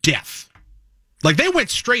was death. Like, they went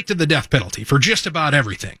straight to the death penalty for just about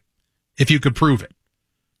everything, if you could prove it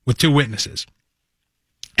with two witnesses.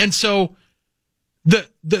 And so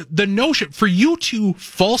the notion for you to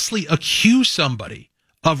falsely accuse somebody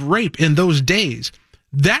of rape in those days,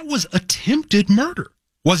 that was attempted murder,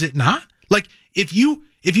 was it not? Like, if you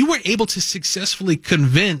were able to successfully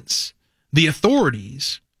convince the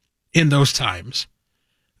authorities in those times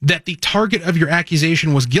that the target of your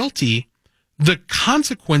accusation was guilty, the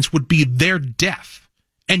consequence would be their death.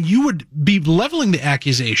 And you would be leveling the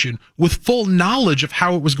accusation with full knowledge of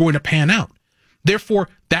how it was going to pan out. Therefore,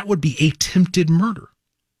 that would be attempted murder.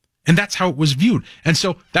 And that's how it was viewed. And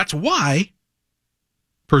so that's why,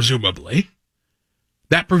 presumably,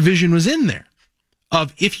 that provision was in there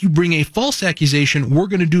of, if you bring a false accusation, we're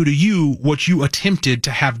going to do to you what you attempted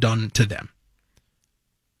to have done to them.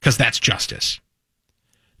 Because that's justice.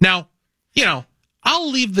 Now, you know, I'll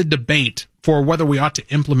leave the debate for whether we ought to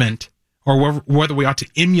implement or whether we ought to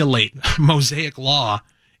emulate Mosaic law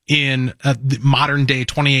in the modern day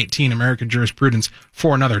 2018 American jurisprudence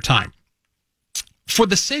for another time. For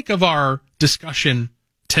the sake of our discussion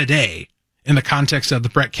today, in the context of the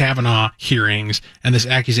Brett Kavanaugh hearings and this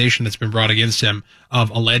accusation that's been brought against him of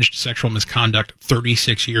alleged sexual misconduct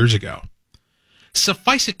 36 years ago,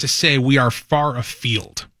 suffice it to say we are far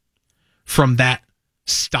afield from that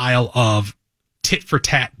style of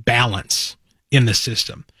tit-for-tat balance in the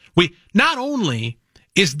system. Not only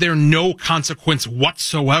is there no consequence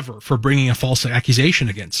whatsoever for bringing a false accusation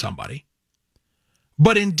against somebody,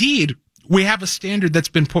 but indeed we have a standard that's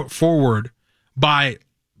been put forward by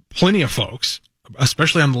plenty of folks,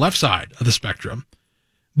 especially on the left side of the spectrum,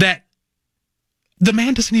 that the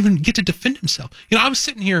man doesn't even get to defend himself. You know, I was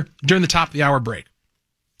sitting here during the top of the hour break.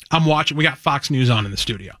 I'm watching, we got Fox News on in the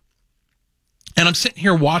studio. And I'm sitting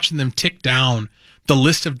here watching them tick down the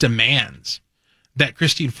list of demands that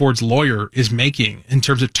Christine Ford's lawyer is making in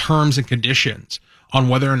terms of terms and conditions on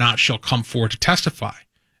whether or not she'll come forward to testify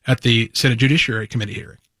at the Senate Judiciary Committee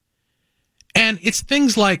hearing. And it's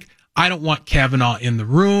things like, I don't want Kavanaugh in the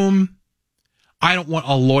room. I don't want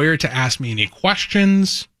a lawyer to ask me any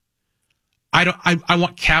questions. I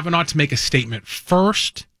want Kavanaugh to make a statement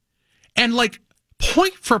first. And like,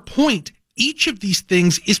 point for point, each of these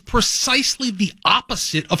things is precisely the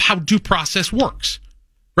opposite of how due process works,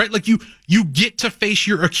 right? Like, you get to face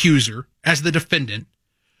your accuser as the defendant.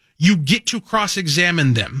 You get to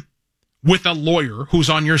cross-examine them with a lawyer who's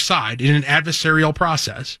on your side in an adversarial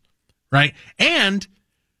process, right? And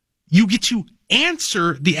you get to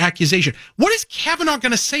answer the accusation. What is Kavanaugh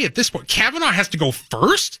going to say at this point? Kavanaugh has to go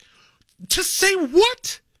first? To say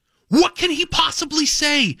what? What can he possibly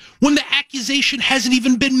say when the accusation hasn't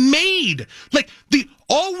even been made? Like,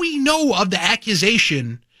 all we know of the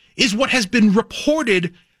accusation is what has been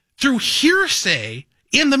reported through hearsay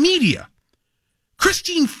in the media.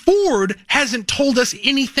 Christine Ford hasn't told us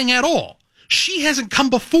anything at all. She hasn't come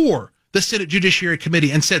before the Senate Judiciary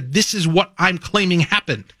Committee and said, this is what I'm claiming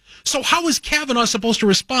happened. So how is Kavanaugh supposed to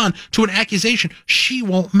respond to an accusation she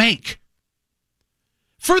won't make?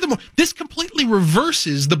 Furthermore, this completely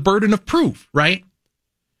reverses the burden of proof, right?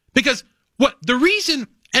 Because what the reason,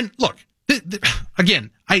 and look,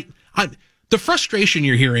 again, the frustration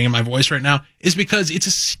you're hearing in my voice right now is because it's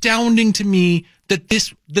astounding to me that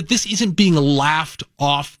this isn't being laughed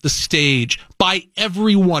off the stage by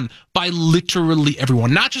everyone, by literally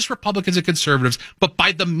everyone, not just Republicans and conservatives, but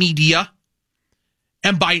by the media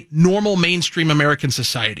and by normal mainstream American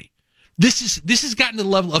society. This has gotten to the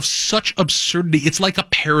level of such absurdity. It's like a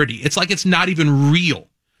parody. It's like it's not even real.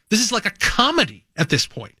 This is like a comedy at this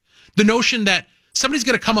point. The notion that somebody's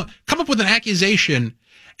going to come up with an accusation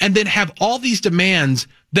and then have all these demands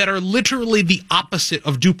that are literally the opposite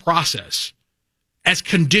of due process as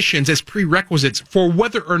conditions, as prerequisites for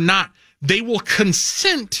whether or not they will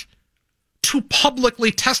consent to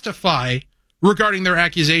publicly testify regarding their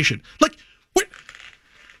accusation. Like,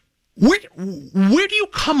 where do you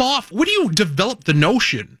come off? Where do you develop the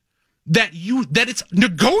notion that it's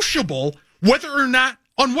negotiable whether or not,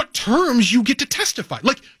 on what terms you get to testify?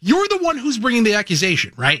 Like, you're the one who's bringing the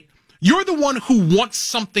accusation, right? You're the one who wants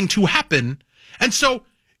something to happen. And so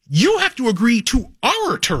you have to agree to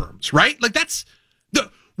our terms, right? Like, that's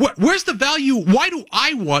where's the value?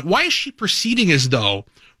 Why is she proceeding as though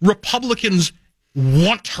Republicans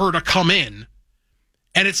want her to come in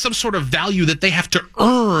and it's some sort of value that they have to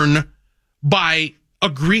earn by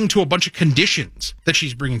agreeing to a bunch of conditions that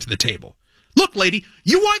she's bringing to the table? Look, lady,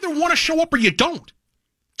 you either want to show up or you don't.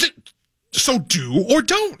 So do or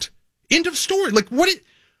don't. End of story. Like, what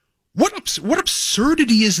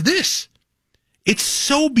absurdity is this? It's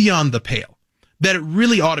so beyond the pale that it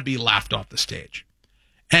really ought to be laughed off the stage.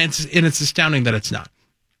 And it's astounding that it's not.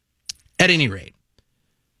 At any rate,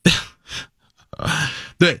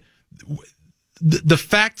 the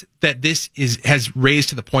fact that this has raised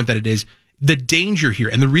to the point that it is, the danger here,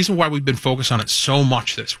 and the reason why we've been focused on it so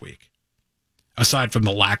much this week, aside from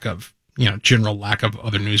the lack of, general lack of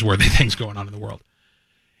other newsworthy things going on in the world,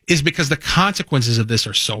 is because the consequences of this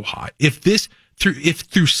are so high. If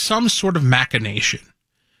through some sort of machination,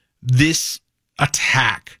 this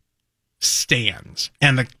attack stands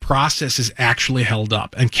and the process is actually held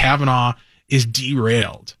up and Kavanaugh is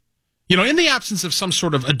derailed, in the absence of some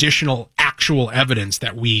sort of additional actual evidence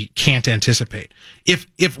that we can't anticipate,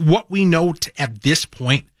 if what we know at this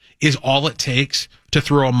point is all it takes to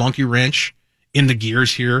throw a monkey wrench in the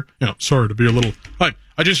gears here, sorry to be a little,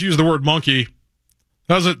 I just used the word monkey.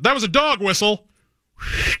 That was a dog whistle.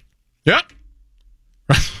 Yep.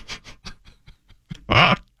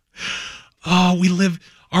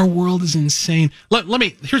 Our world is insane.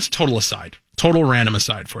 Here's a total random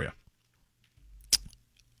aside for you.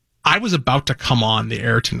 I was about to come on the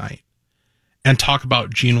air tonight and talk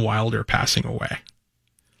about Gene Wilder passing away.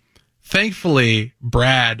 Thankfully,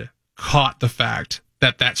 Brad caught the fact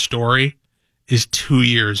that story is 2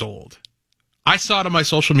 years old. I saw it on my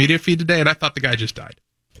social media feed today, and I thought the guy just died.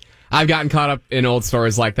 I've gotten caught up in old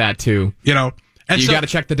stories like that, too. And you got to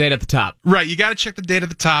check the date at the top. Right, you got to check the date at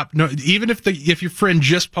the top. No, even if your friend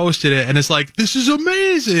just posted it and it's like, this is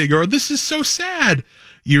amazing, or this is so sad,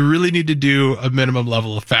 you really need to do a minimum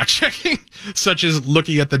level of fact-checking, such as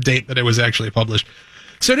looking at the date that it was actually published.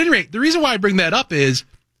 So at any rate, the reason why I bring that up is,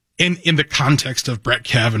 in the context of Brett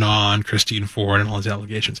Kavanaugh and Christine Ford and all his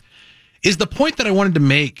allegations, is the point that I wanted to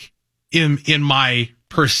make in my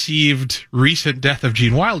perceived recent death of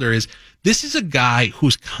Gene Wilder is, this is a guy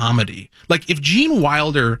whose comedy, like if Gene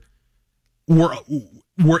Wilder were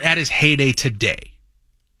at his heyday today,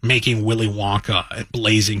 making Willy Wonka and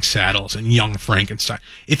Blazing Saddles and Young Frankenstein,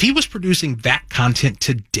 if he was producing that content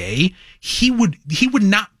today, he would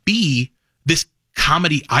not be this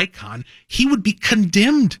comedy icon. He would be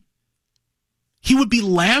condemned. He would be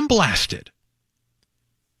lambasted.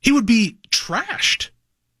 He would be trashed,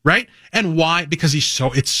 right? And why? Because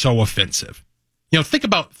it's so offensive. Think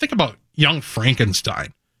about Young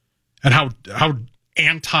Frankenstein and how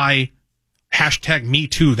anti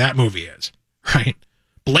 #MeToo that movie is, right?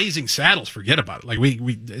 Blazing Saddles, forget about it. Like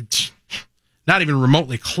it's not even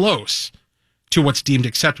remotely close to what's deemed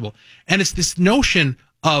acceptable. And it's this notion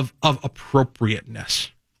of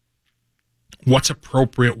appropriateness. What's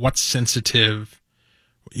appropriate? What's sensitive?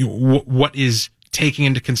 What is taking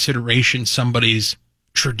into consideration somebody's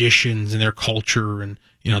traditions and their culture and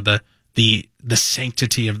the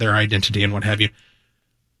sanctity of their identity and what have you.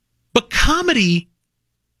 But comedy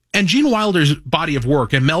and Gene Wilder's body of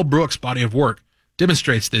work and Mel Brooks' body of work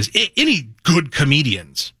demonstrates this. Any good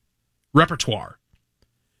comedian's repertoire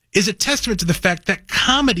is a testament to the fact that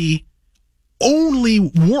comedy only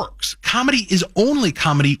works. Comedy is only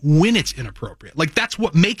comedy when it's inappropriate. Like, that's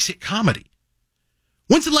what makes it comedy.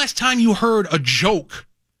 When's the last time you heard a joke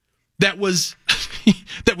that was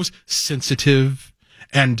sensitive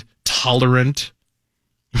and tolerant,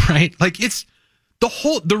 right? Like it's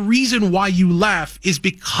the reason why you laugh is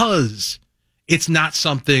because it's not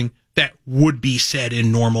something that would be said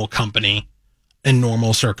in normal company, in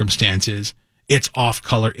normal circumstances. It's off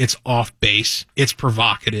color, it's off base, it's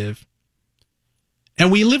provocative.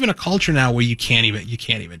 And we live in a culture now where you can't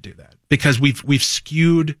even do that because we've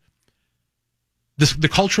skewed this. The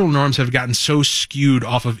cultural norms have gotten so skewed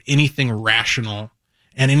off of anything rational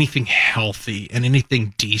and anything healthy and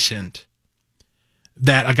anything decent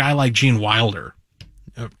that a guy like Gene Wilder,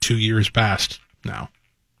 2 years past now,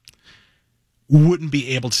 wouldn't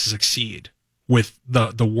be able to succeed with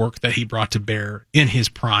the work that he brought to bear in his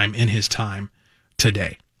prime, in his time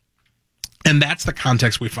today. And that's the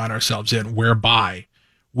context we find ourselves in, whereby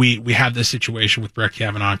we have this situation with Brett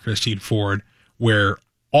Kavanaugh and Christine Ford, where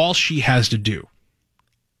all she has to do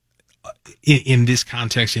in this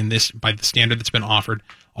context, by the standard that's been offered,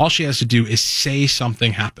 all she has to do is say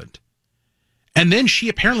something happened. And then she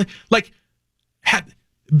apparently,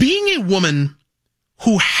 being a woman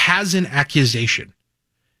who has an accusation,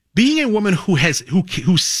 being a woman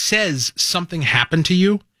who says something happened to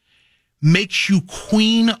you, makes you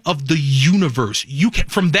queen of the universe. You can,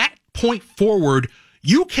 from that point forward,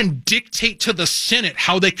 you can dictate to the Senate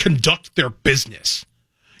how they conduct their business.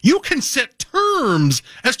 You can set terms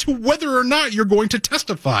as to whether or not you're going to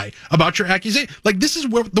testify about your accusation. Like, this is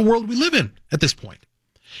the world we live in at this point.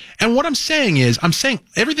 And what I'm saying is,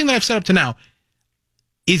 everything that I've said up to now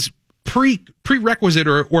is prerequisite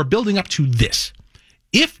or building up to this.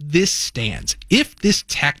 If this stands, if this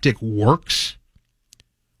tactic works,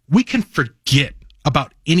 we can forget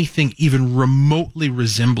about anything even remotely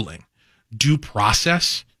resembling due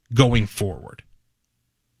process going forward.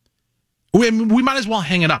 We might as well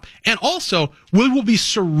hang it up. And also, we will be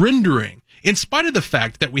surrendering, in spite of the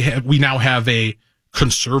fact that we now have a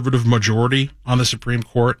conservative majority on the Supreme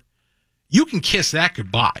Court. You can kiss that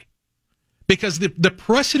goodbye, because the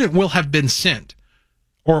precedent will have been set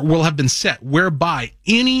whereby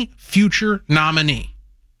any future nominee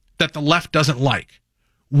that the left doesn't like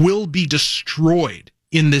will be destroyed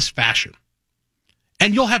in this fashion.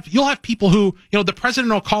 And you'll have people who, the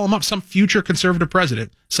president will call them up, some future conservative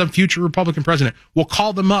president, some future Republican president will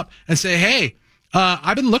call them up and say, hey,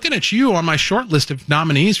 I've been looking at you on my short list of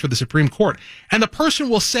nominees for the Supreme Court. And the person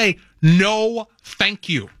will say, no, thank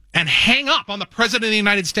you, and hang up on the president of the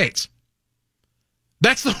United States.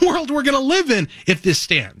 That's the world we're going to live in if this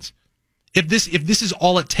stands. If this is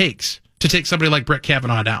all it takes to take somebody like Brett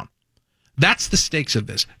Kavanaugh down. That's the stakes of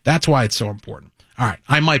this. That's why it's so important. All right,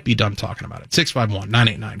 I might be done talking about it.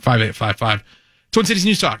 651-989-5855. Twin Cities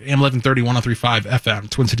News Talk, AM 1130, 103.5 FM,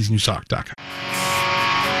 TwinCitiesNewsTalk.com.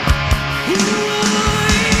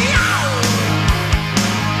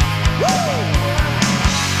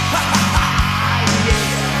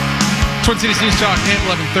 Twin Cities News Talk, AM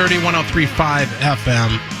 1130, 103.5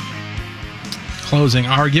 FM. Closing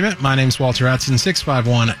argument. My name's Walter Hudson,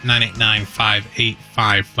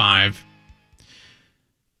 651-989-5855.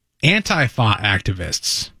 Antifa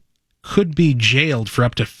activists could be jailed for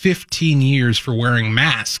up to 15 years for wearing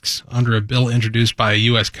masks under a bill introduced by a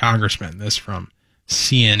U.S. congressman. This from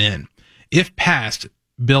CNN. If passed,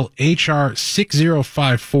 Bill H.R.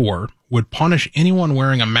 6054 would punish anyone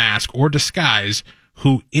wearing a mask or disguise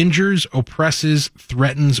who injures, oppresses,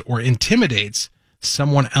 threatens, or intimidates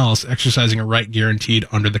someone else exercising a right guaranteed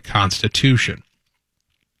under the Constitution.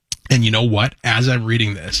 And you know what? As I'm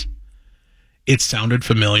reading this, it sounded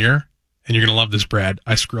familiar, and you're going to love this, Brad.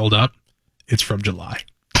 I scrolled up. It's from July.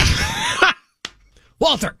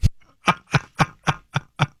 Walter!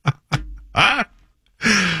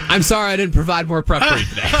 I'm sorry I didn't provide more prep for you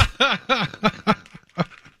today.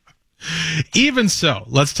 Even so,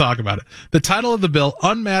 let's talk about it. The title of the bill,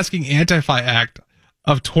 Unmasking Antifa Act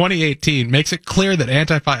of 2018, makes it clear that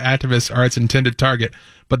Antifa activists are its intended target,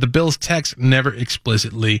 but the bill's text never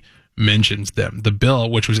explicitly mentions them. The bill,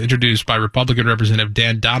 which was introduced by Republican Representative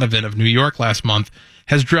Dan Donovan of New York last month,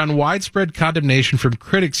 has drawn widespread condemnation from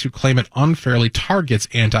critics who claim it unfairly targets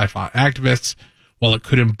Antifa activists, while it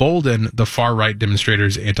could embolden the far-right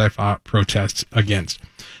demonstrators Antifa protests against.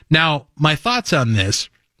 Now, my thoughts on this,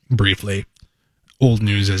 briefly, old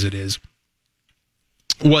news as it is,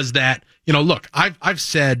 was that, look, I've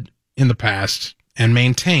said in the past and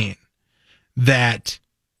maintain that,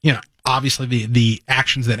 obviously the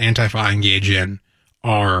actions that Antifa engage in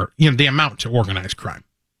are, they amount to organized crime.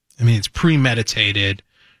 I mean, it's premeditated,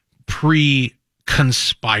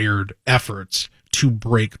 pre-conspired efforts to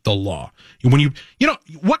break the law. When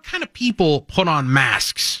what kind of people put on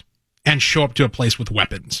masks and show up to a place with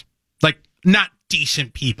weapons? Like, not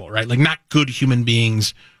decent people, right? Like not good human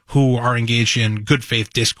beings who are engaged in good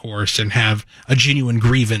faith discourse and have a genuine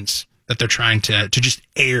grievance that they're trying to just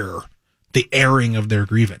air, the airing of their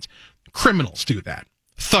grievance. Criminals do that.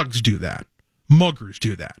 Thugs do that. Muggers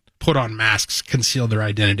do that. Put on masks, conceal their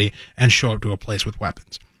identity, and show up to a place with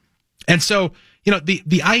weapons. And so,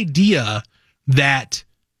 the idea that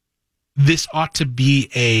this ought to be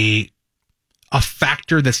a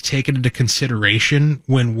factor that's taken into consideration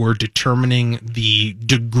when we're determining the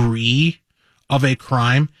degree of a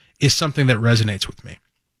crime is something that resonates with me.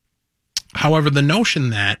 However, the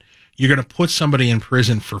notion that you're going to put somebody in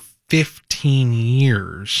prison for 15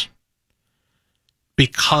 years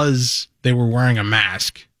because they were wearing a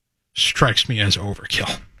mask strikes me as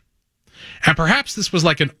overkill. And perhaps this was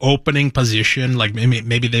like an opening position, like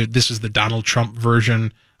maybe this is the Donald Trump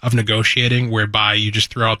version of negotiating, whereby you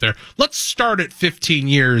just throw out there, let's start at 15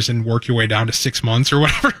 years and work your way down to 6 months or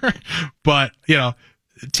whatever. But,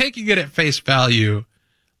 taking it at face value,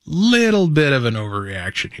 little bit of an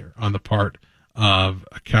overreaction here on the part of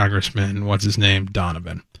Congressman, what's his name,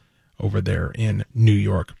 Donovan, over there in New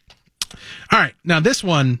York. All right, now this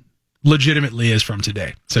one legitimately is from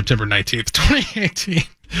today, September 19th, 2018.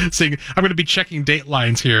 So I'm going to be checking date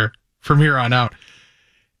lines here from here on out.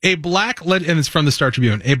 And it's from the Star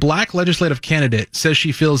Tribune. A black legislative candidate says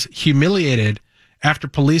she feels humiliated after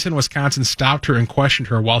police in Wisconsin stopped her and questioned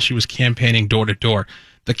her while she was campaigning door to door.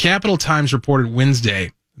 The Capital Times reported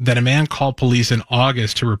Wednesday that a man called police in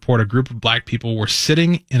August to report a group of black people were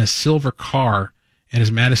sitting in a silver car in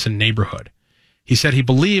his Madison neighborhood. He said he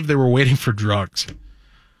believed they were waiting for drugs.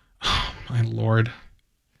 Oh, my Lord.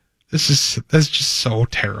 That's just so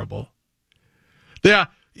terrible. Yeah.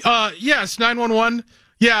 Yes, 911.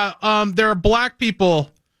 Yeah, there are black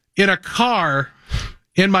people in a car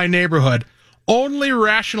in my neighborhood. Only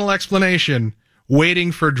rational explanation,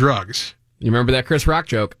 waiting for drugs. You remember that Chris Rock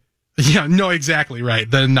joke? Yeah, no, exactly right.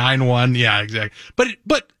 The 9-1, yeah, exactly.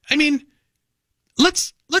 But I mean,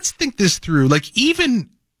 let's think this through. Like,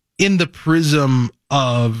 even in the prism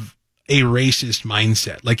of a racist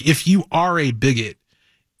mindset, like if you are a bigot,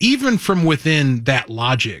 even from within that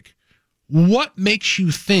logic, what makes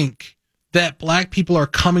you think that black people are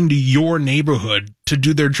coming to your neighborhood to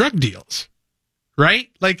do their drug deals? Right?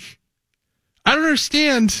 Like, I don't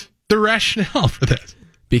understand the rationale for this.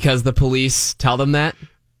 Because the police tell them that?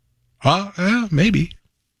 Maybe.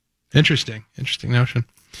 Interesting notion.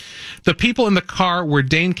 The people in the car were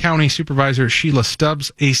Dane County Supervisor Sheila Stubbs,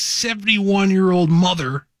 a 71-year-old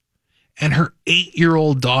mother, and her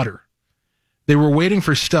 8-year-old daughter. They were waiting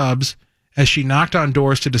for Stubbs as she knocked on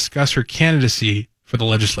doors to discuss her candidacy for the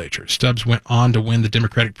legislature. Stubbs went on to win the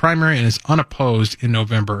Democratic primary and is unopposed in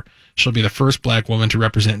November. She'll be the first black woman to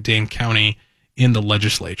represent Dane County in the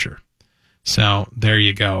legislature. So there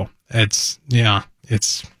you go. It's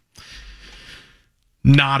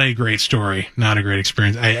not a great story, not a great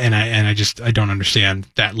experience. I don't understand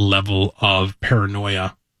that level of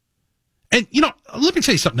paranoia. And, let me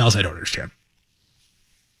tell you something else I don't understand.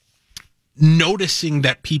 Noticing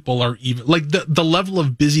that people are even, like, the level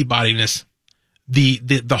of busybodiness,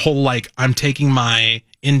 the whole, like, I'm taking my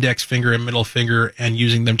index finger and middle finger and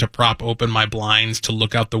using them to prop open my blinds to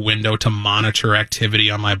look out the window to monitor activity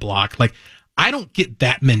on my block. Like, I don't get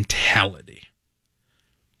that mentality.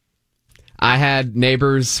 I had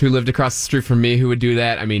neighbors who lived across the street from me who would do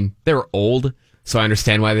that. I mean, they were old, so I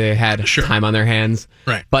understand why they had time on their hands.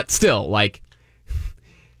 Right. But still, like,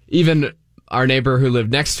 even our neighbor who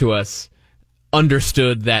lived next to us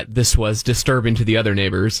understood that this was disturbing to the other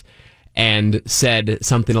neighbors and said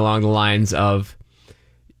something along the lines of,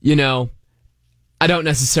 I don't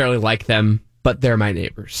necessarily like them, but they're my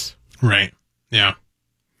neighbors. Right. Yeah.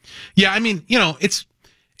 Yeah, I mean, it's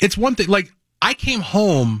one thing. Like, I came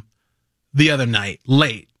home the other night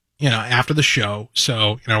late, after the show.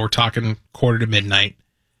 So, we're talking 12:45.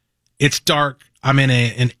 It's dark. I'm in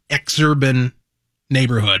an exurban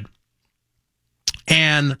neighborhood.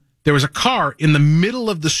 And there was a car in the middle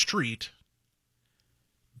of the street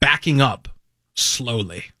backing up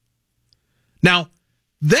slowly. Now,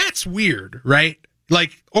 that's weird, right?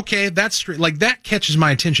 Like, okay, that's like, that catches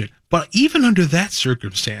my attention. But even under that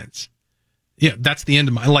circumstance, that's the end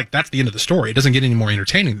of that's the end of the story. It doesn't get any more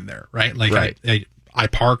entertaining than there, right? Like, right. I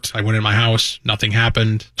parked, I went in my house, nothing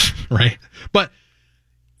happened, right? But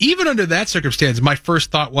even under that circumstance, my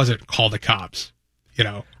first thought wasn't call the cops,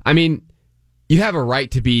 I mean, you have a right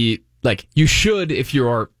to be, like, you should, if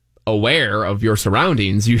you're aware of your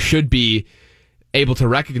surroundings, you should be able to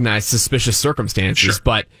recognize suspicious circumstances. Sure.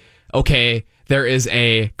 But, okay, there is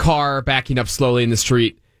a car backing up slowly in the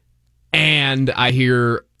street. and I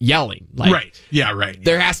hear yelling. Like, right. Yeah, right.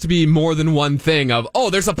 There has to be more than one thing of, oh,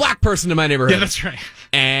 there's a black person in my neighborhood. Yeah, that's right.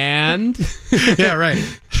 And? Yeah,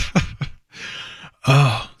 right.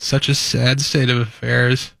 Oh, such a sad state of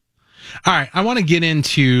affairs. All right, I want to get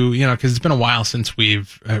into, because it's been a while since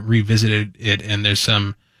we've revisited it, and there's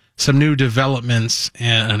some new developments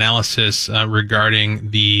and analysis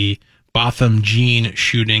regarding the Botham Jean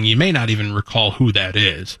shooting. You may not even recall who that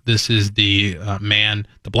is. This is the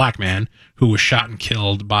black man who was shot and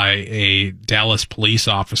killed by a Dallas police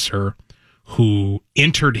officer who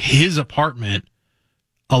entered his apartment,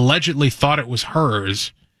 allegedly thought it was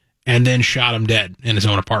hers, and then shot him dead in his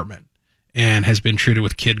own apartment, and has been treated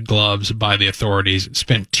with kid gloves by the authorities.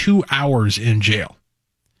 Spent 2 hours in jail.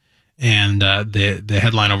 And the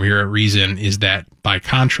headline over here at Reason is that, by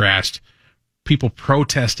contrast, people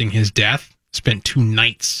protesting his death spent 2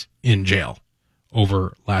 nights in jail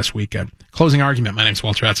over last weekend. Closing argument. My name's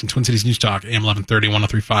Walter Hudson, Twin Cities News Talk, AM 1130,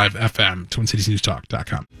 103.5 FM,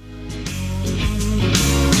 TwinCitiesNewsTalk.com.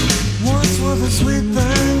 Once was a sweet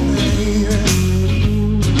thing, baby.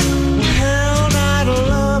 Held out of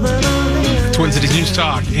love and Twin Cities News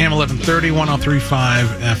Talk, AM 1130, 103.5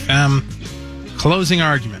 FM. Closing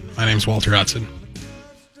argument. My name's Walter Hudson.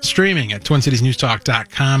 Streaming at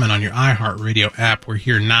TwinCitiesNewsTalk.com and on your iHeartRadio app. We're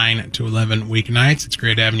here 9 to 11 weeknights. It's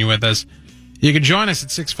great having you with us. You can join us at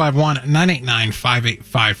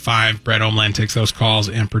 651-989-5855. Brett Omland takes those calls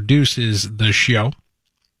and produces the show.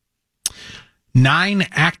 9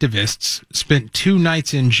 activists spent 2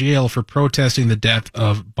 nights in jail for protesting the death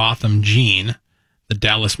of Botham Jean, the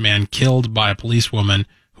Dallas man killed by a policewoman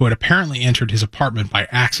who had apparently entered his apartment by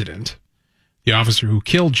accident. The officer who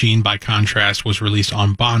killed Jean, by contrast, was released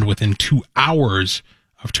on bond within 2 hours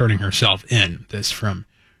of turning herself in. This from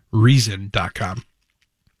Reason.com.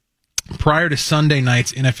 Prior to Sunday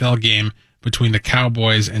night's NFL game between the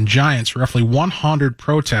Cowboys and Giants, roughly 100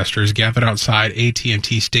 protesters gathered outside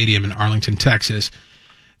AT&T Stadium in Arlington, Texas.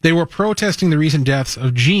 They were protesting the recent deaths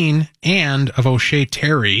of Jean and of O'Shea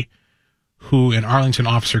Terry, who an Arlington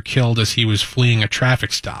officer killed as he was fleeing a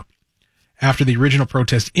traffic stop. After the original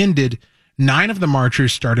protest ended, 9 of the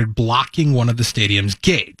marchers started blocking one of the stadium's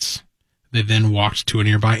gates. They then walked to a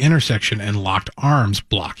nearby intersection and locked arms,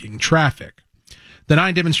 blocking traffic. The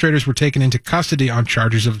 9 demonstrators were taken into custody on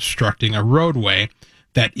charges of obstructing a roadway.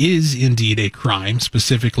 That is indeed a crime.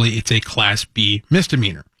 Specifically, it's a Class B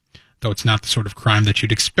misdemeanor, though it's not the sort of crime that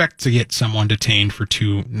you'd expect to get someone detained for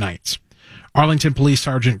 2 nights. Arlington Police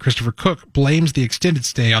Sergeant Christopher Cook blames the extended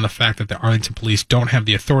stay on the fact that the Arlington Police don't have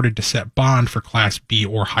the authority to set bond for Class B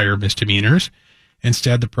or higher misdemeanors.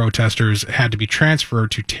 Instead, the protesters had to be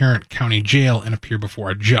transferred to Tarrant County Jail and appear before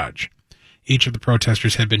a judge. Each of the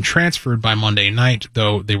protesters had been transferred by Monday night,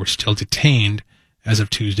 though they were still detained as of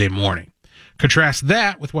Tuesday morning. Contrast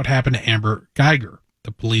that with what happened to Amber Geiger,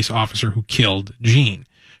 the police officer who killed Jean.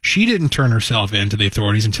 She didn't turn herself in to the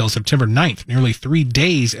authorities until September 9th, nearly 3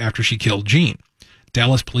 days after she killed Jean.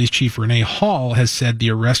 Dallas Police Chief Renee Hall has said the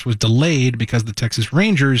arrest was delayed because the Texas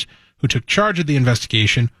Rangers, who took charge of the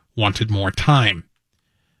investigation, wanted more time.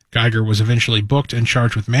 Geiger was eventually booked and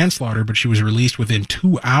charged with manslaughter, but she was released within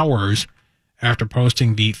 2 hours after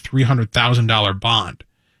posting the $300,000 bond.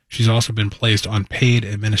 She's also been placed on paid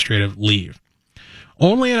administrative leave.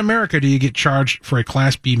 Only in America do you get charged for a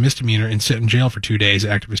Class B misdemeanor and sit in jail for 2 days,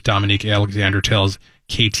 activist Dominique Alexander tells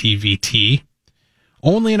KTVT.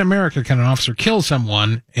 Only in America can an officer kill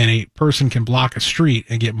someone and a person can block a street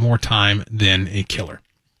and get more time than a killer.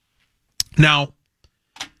 Now,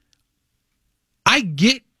 I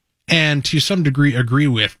get, and to some degree agree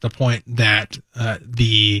with, the point that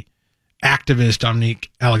the activist Dominique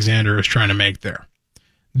Alexander is trying to make there.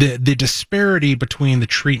 The disparity between the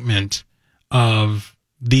treatment of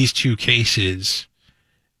these 2 cases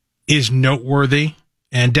is noteworthy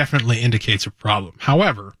and definitely indicates a problem.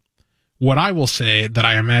 However, what I will say that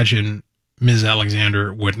I imagine Ms.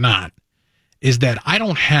 Alexander would not is that I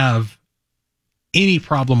don't have any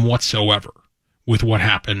problem whatsoever with what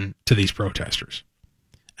happened to these protesters.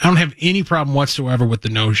 I don't have any problem whatsoever with the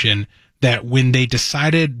notion that when they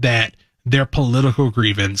decided that their political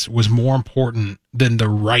grievance was more important than the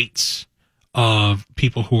rights of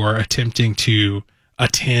people who are attempting to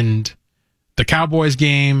attend the Cowboys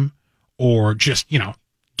game or just,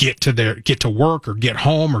 get to work or get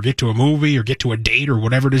home or get to a movie or get to a date or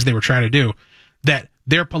whatever it is they were trying to do, that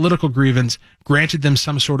their political grievance granted them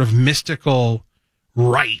some sort of mystical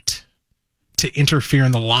right to interfere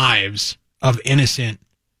in the lives of innocent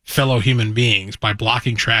fellow human beings by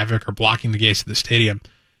blocking traffic or blocking the gates of the stadium.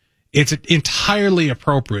 It's entirely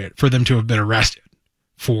appropriate for them to have been arrested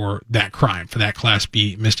for that crime, for that Class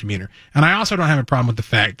B misdemeanor. And I also don't have a problem with the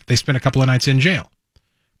fact that they spent a couple of nights in jail,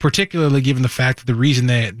 particularly given the fact that the reason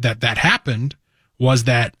that happened was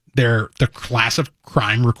that the class of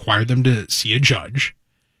crime required them to see a judge,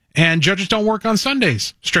 and judges don't work on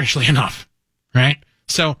Sundays, strangely enough, right?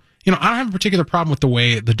 So, I don't have a particular problem with the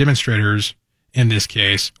way the demonstrators in this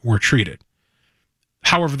case were treated.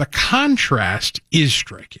 However, the contrast is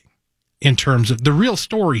striking in terms of the real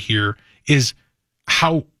story here is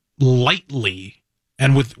how lightly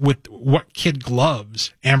and with what kid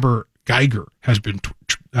gloves Amber Geiger has been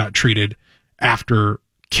treated after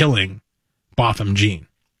killing Botham Jean.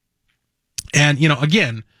 And,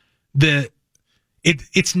 again,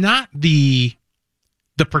 it's not the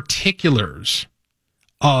particulars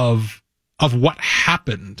of what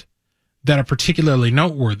happened that are particularly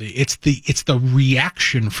noteworthy. It's the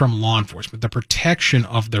reaction from law enforcement, the protection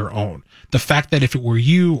of their own. The fact that if it were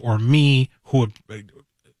you or me who had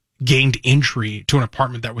gained entry to an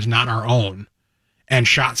apartment that was not our own and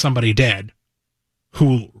shot somebody dead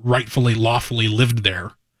who rightfully, lawfully lived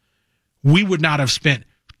there, we would not have spent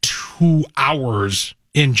 2 hours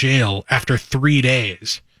in jail after 3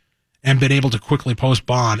 days and been able to quickly post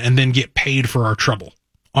bond and then get paid for our trouble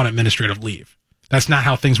on administrative leave. That's not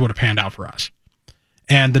how things would have panned out for us.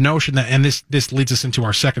 And the notion that, and this leads us into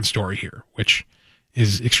our second story here, which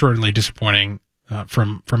is extraordinarily disappointing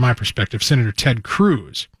from my perspective. Senator Ted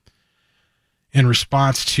Cruz, in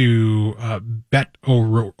response to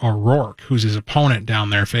Beto O'Rourke, who's his opponent down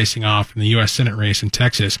there facing off in the U.S. Senate race in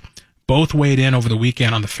Texas, both weighed in over the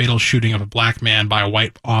weekend on the fatal shooting of a black man by a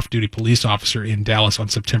white off-duty police officer in Dallas on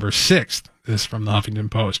September 6th. This is from the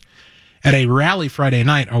Huffington Post. At a rally Friday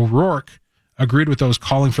night, O'Rourke agreed with those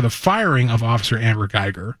calling for the firing of Officer Amber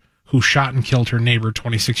Geiger, who shot and killed her neighbor,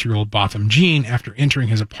 26-year-old Botham Jean, after entering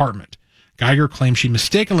his apartment. Geiger claimed she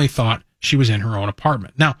mistakenly thought she was in her own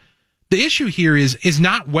apartment. Now, the issue here is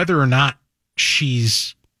not whether or not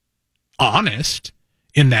she's honest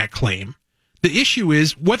in that claim. The issue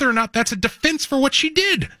is whether or not that's a defense for what she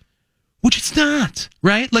did, which it's not,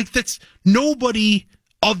 right? Like, that's nobody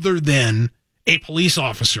other than a police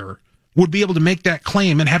officer would be able to make that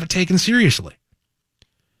claim and have it taken seriously.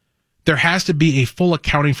 There has to be a full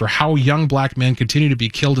accounting for how young black men continue to be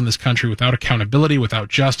killed in this country without accountability, without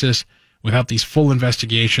justice, without these full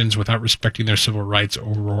investigations, without respecting their civil rights,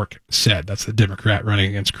 O'Rourke said. That's the Democrat running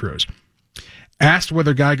against Cruz. Asked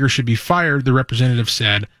whether Geiger should be fired, the representative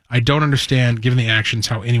said, "I don't understand, given the actions,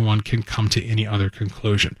 how anyone can come to any other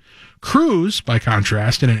conclusion." Cruz, by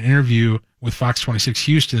contrast, in an interview with Fox 26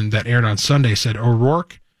 Houston that aired on Sunday, said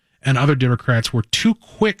O'Rourke and other Democrats were too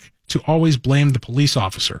quick to always blame the police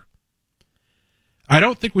officer. "I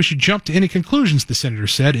don't think we should jump to any conclusions," the senator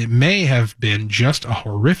said. "It may have been just a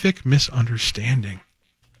horrific misunderstanding."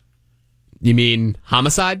 You mean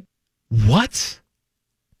homicide? What?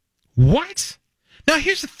 Now,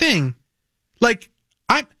 here's the thing. Like,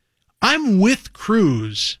 I'm with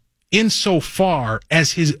Cruz insofar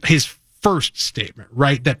as his first statement,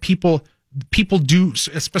 right? That people do,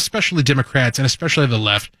 especially Democrats and especially the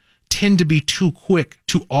left, tend to be too quick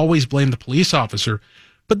to always blame the police officer.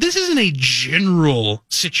 But this isn't a general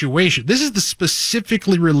situation. This is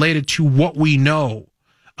specifically related to what we know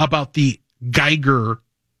about the Geiger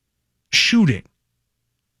shooting.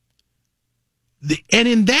 And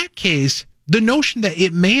in that case, the notion that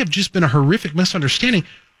it may have just been a horrific misunderstanding,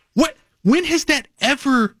 when has that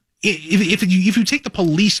ever, if you take the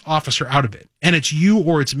police officer out of it, and it's you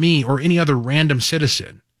or it's me or any other random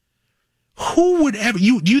citizen, who would ever,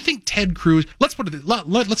 do you think Ted Cruz, let's put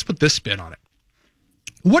this spin on it.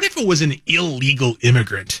 What if it was an illegal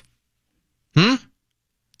immigrant? What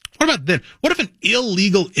about then? What if an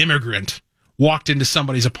illegal immigrant walked into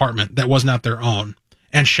somebody's apartment that was not their own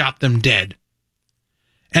and shot them dead?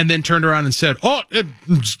 And then turned around and said, "Oh,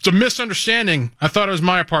 it's a misunderstanding. I thought it was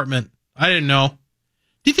my apartment. I didn't know."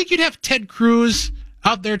 Do you think you'd have Ted Cruz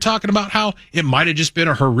out there talking about how it might have just been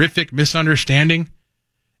a horrific misunderstanding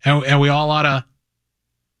and we all ought to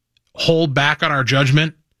hold back on our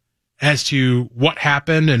judgment as to what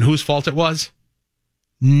happened and whose fault it was?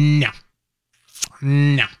 No.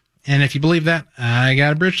 And if you believe that, I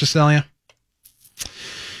got a bridge to sell you.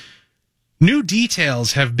 New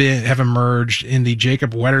details have emerged in the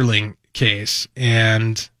Jacob Wetterling case,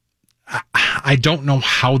 and I don't know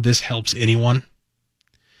how this helps anyone.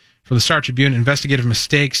 For the Star Tribune, investigative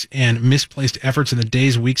mistakes and misplaced efforts in the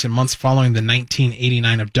days, weeks, and months following the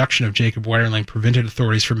 1989 abduction of Jacob Wetterling prevented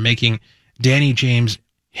authorities from making Danny James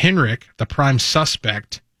Henrich the prime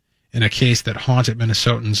suspect in a case that haunted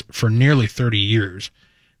Minnesotans for nearly 30 years.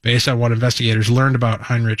 Based on what investigators learned about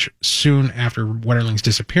Heinrich soon after Wetterling's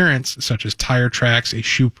disappearance, such as tire tracks, a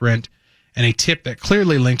shoe print, and a tip that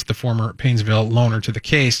clearly linked the former Painesville loner to the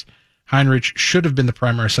case, Heinrich should have been the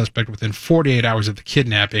primary suspect within 48 hours of the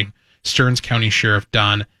kidnapping, Stearns County Sheriff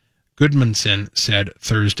Don Goodmanson said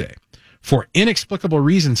Thursday. For inexplicable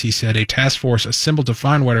reasons, he said, a task force assembled to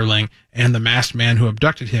find Wetterling and the masked man who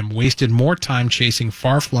abducted him wasted more time chasing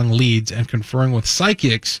far-flung leads and conferring with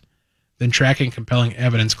psychics than tracking compelling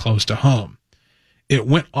evidence close to home. It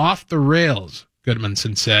went off the rails,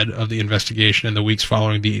 Goodmanson said of the investigation in the weeks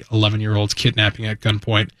following the 11-year-old's kidnapping at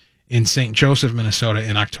gunpoint in St. Joseph, Minnesota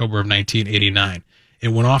in October of 1989. It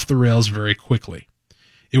went off the rails very quickly.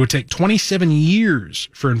 It would take 27 years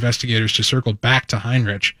for investigators to circle back to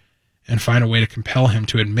Heinrich and find a way to compel him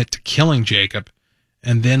to admit to killing Jacob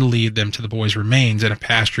and then lead them to the boy's remains in a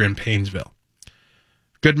pasture in Painesville.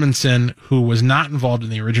 Goodmanson, who was not involved in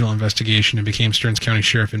the original investigation and became Stearns County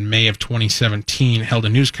Sheriff in May of 2017, held a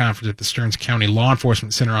news conference at the Stearns County Law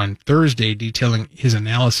Enforcement Center on Thursday detailing his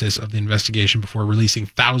analysis of the investigation before releasing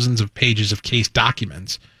thousands of pages of case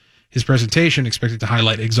documents. His presentation, expected to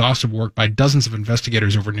highlight exhaustive work by dozens of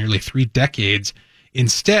investigators over nearly 3 decades,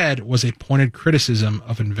 instead was a pointed criticism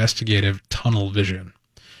of investigative tunnel vision.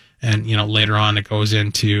 And, later on it goes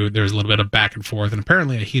into, there's a little bit of back and forth and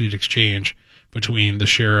apparently a heated exchange between the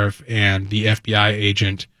sheriff and the FBI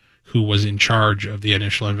agent who was in charge of the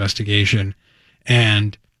initial investigation.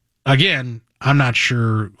 And again, I'm not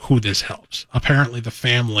sure who this helps. Apparently the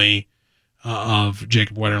family of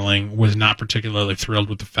Jacob Wetterling was not particularly thrilled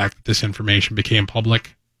with the fact that this information became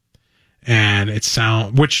public. And it's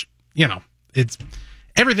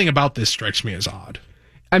everything about this strikes me as odd.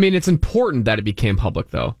 I mean, it's important that it became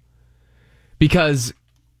public, though, because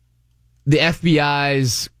the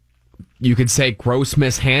FBI's, you could say, gross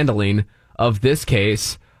mishandling of this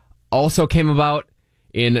case also came about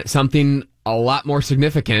in something a lot more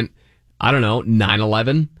significant.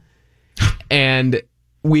 9/11. And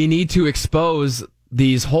we need to expose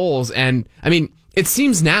these holes. And, it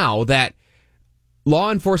seems now that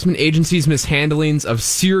law enforcement agencies' mishandlings of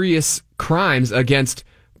serious crimes against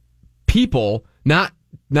people, not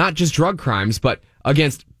just drug crimes, but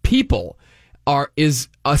against people, is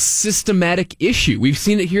a systematic issue. We've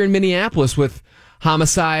seen it here in Minneapolis with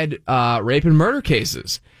homicide, rape, and murder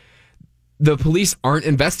cases. The police aren't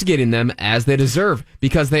investigating them as they deserve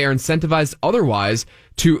because they are incentivized otherwise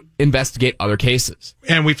to investigate other cases.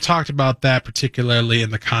 And we've talked about that particularly in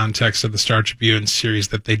the context of the Star Tribune series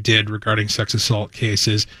that they did regarding sex assault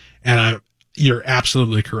cases. And you're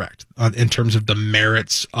absolutely correct in terms of the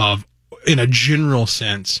merits of, in a general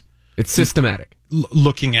sense, it's systematic.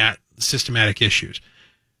 Looking at systematic issues.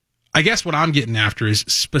 I guess what I'm getting after is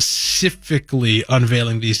specifically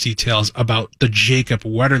unveiling these details about the Jacob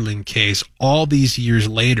Wetterling case all these years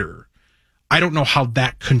later. I don't know how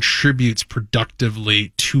that contributes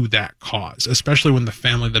productively to that cause, especially when the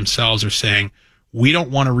family themselves are saying, we don't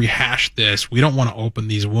want to rehash this. We don't want to open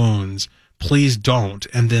these wounds. Please don't.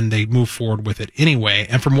 And then they move forward with it anyway.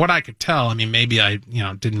 And from what I could tell, maybe I,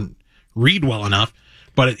 didn't read well enough,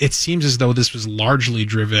 but it seems as though this was largely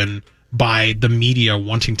driven by the media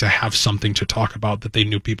wanting to have something to talk about that they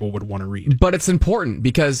knew people would want to read. But it's important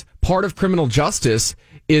because part of criminal justice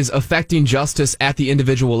is affecting justice at the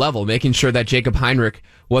individual level, making sure that Jacob Heinrich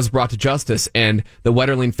was brought to justice and the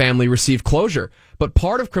Wetterling family received closure. But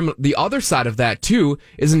part of the other side of that, too,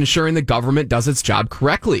 is ensuring the government does its job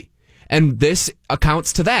correctly. And this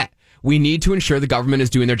accounts to that. We need to ensure the government is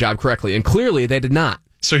doing their job correctly. And clearly they did not.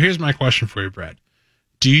 So here's my question for you, Brad.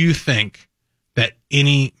 Do you think that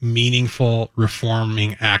any meaningful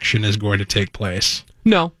reforming action is going to take place?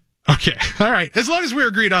 No. Okay. All right. As long as we're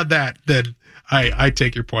agreed on that, then I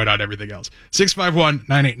take your point on everything else.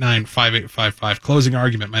 651-989-5855. Closing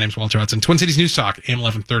argument. My name's Walter Hudson. Twin Cities News Talk, AM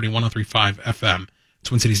 1130, 103.5 FM,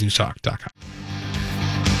 TwinCitiesNewsTalk.com.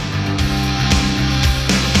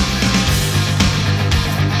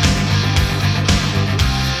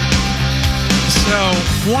 So,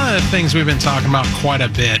 one of the things we've been talking about quite a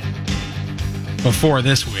bit before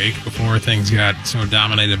this week, before things got so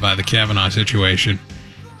dominated by the Kavanaugh situation,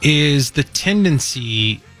 is the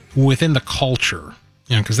tendency within the culture,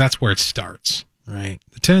 because that's where it starts, right?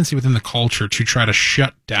 The tendency within the culture to try to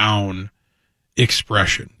shut down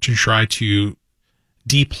expression, to try to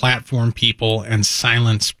deplatform people and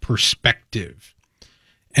silence perspective.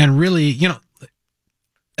 And really,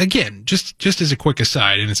 again, just as a quick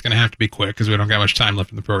aside, and it's going to have to be quick because we don't got much time left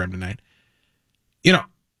in the program tonight,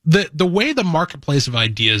 the way the marketplace of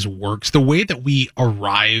ideas works, the way that we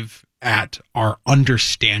arrive at our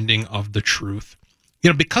understanding of the truth,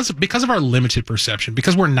 because of our limited perception,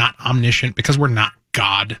 because we're not omniscient, because we're not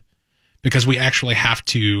God, because we actually have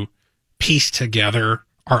to piece together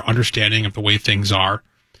our understanding of the way things are.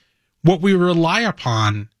 What we rely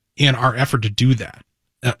upon in our effort to do that,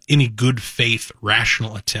 any good faith,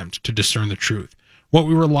 rational attempt to discern the truth, what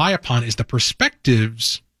we rely upon is the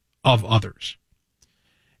perspectives of others.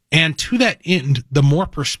 And to that end, the more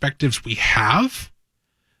perspectives we have,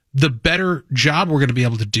 the better job we're going to be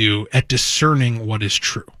able to do at discerning what is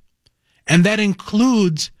true. And that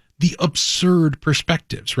includes the absurd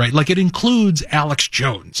perspectives, right? Like it includes Alex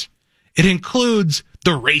Jones. It includes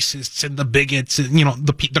the racists and the bigots and, you know,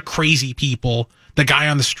 the crazy people, the guy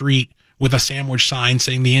on the street with a sandwich sign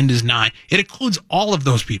saying the end is nigh. It includes all of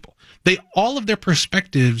those people. All of their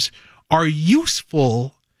perspectives are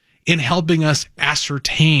useful in helping us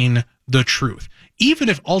ascertain the truth. Even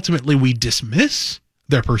if ultimately we dismiss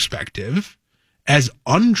their perspective as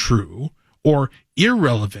untrue or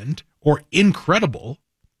irrelevant or incredible,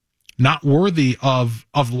 not worthy of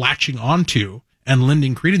latching onto and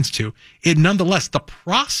lending credence to, it nonetheless, the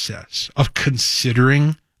process of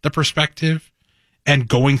considering the perspective and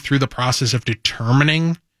going through the process of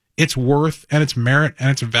determining its worth and its merit and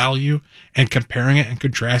its value and comparing it and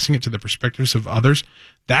contrasting it to the perspectives of others,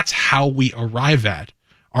 that's how we arrive at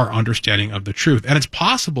our understanding of the truth. And it's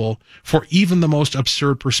possible for even the most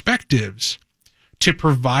absurd perspectives to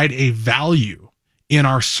provide a value in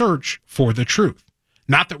our search for the truth.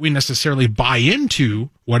 Not that we necessarily buy into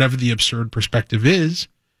whatever the absurd perspective is,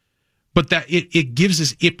 but that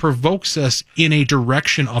it provokes us in a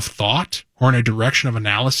direction of thought or in a direction of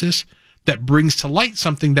analysis that brings to light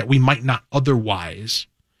something that we might not otherwise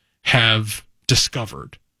have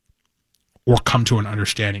discovered or come to an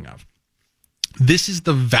understanding of. This is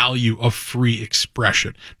the value of free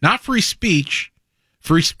expression, not free speech.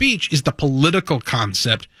 Free speech is the political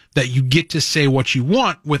concept that you get to say what you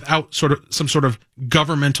want without some sort of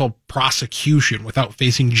governmental prosecution, without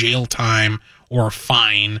facing jail time or a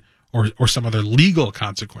fine or some other legal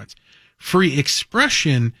consequence. Free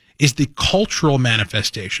expression is the cultural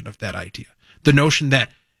manifestation of that idea. The notion that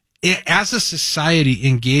as a society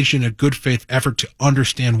engaged in a good faith effort to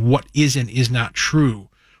understand what is and is not true,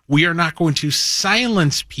 we are not going to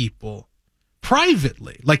silence people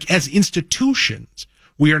privately, like as institutions.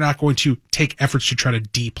 We are not going to take efforts to try to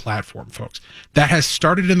deplatform folks. That has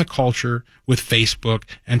started in the culture with Facebook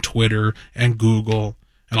and Twitter and Google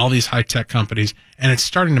and all these high-tech companies, and it's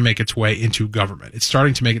starting to make its way into government. It's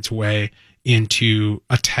starting to make its way into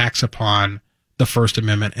attacks upon the First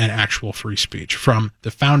Amendment and actual free speech. From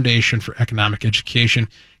the Foundation for Economic Education,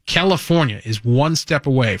 California is one step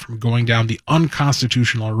away from going down the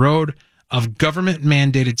unconstitutional road of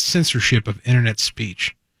government-mandated censorship of internet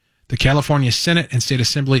speech. The California Senate and State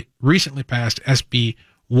Assembly recently passed SB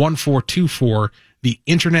 1424, the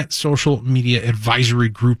Internet Social Media Advisory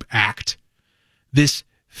Group Act. This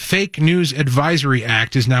Fake News Advisory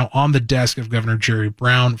Act is now on the desk of Governor Jerry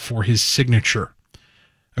Brown for his signature.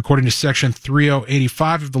 According to Section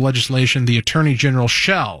 3085 of the legislation, the Attorney General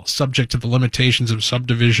shall, subject to the limitations of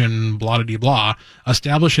subdivision blah-de-blah,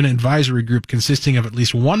 establish an advisory group consisting of at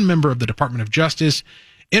least one member of the Department of Justice,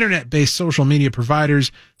 internet-based social media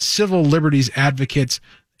providers, civil liberties advocates,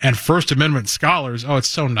 and First Amendment scholars. Oh, it's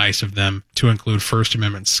so nice of them to include First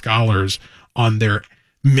Amendment scholars on their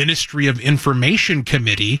Ministry of Information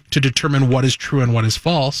Committee to determine what is true and what is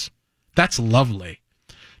false. That's lovely.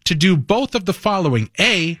 To do both of the following: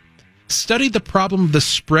 A, study the problem of the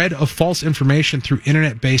spread of false information through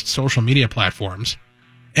internet-based social media platforms,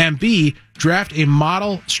 and B, draft a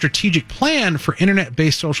model strategic plan for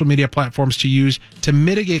internet-based social media platforms to use to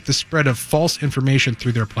mitigate the spread of false information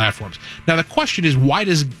through their platforms. Now, the question is, why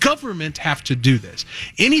does government have to do this?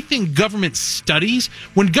 Anything government studies,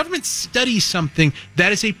 when government studies something,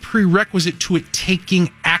 that is a prerequisite to it taking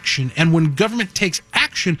action. And when government takes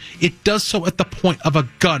action, it does so at the point of a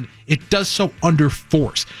gun. It does so under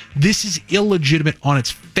force. This is illegitimate on its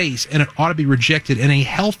face, and it ought to be rejected. And a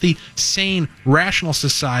healthy, sane, rational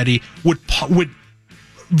society would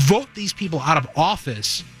vote these people out of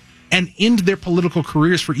office and end their political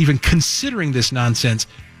careers for even considering this nonsense.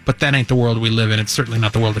 But that ain't the world we live in. It's certainly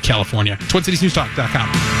not the world of California.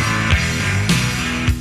 TwinCitiesNewsTalk.com.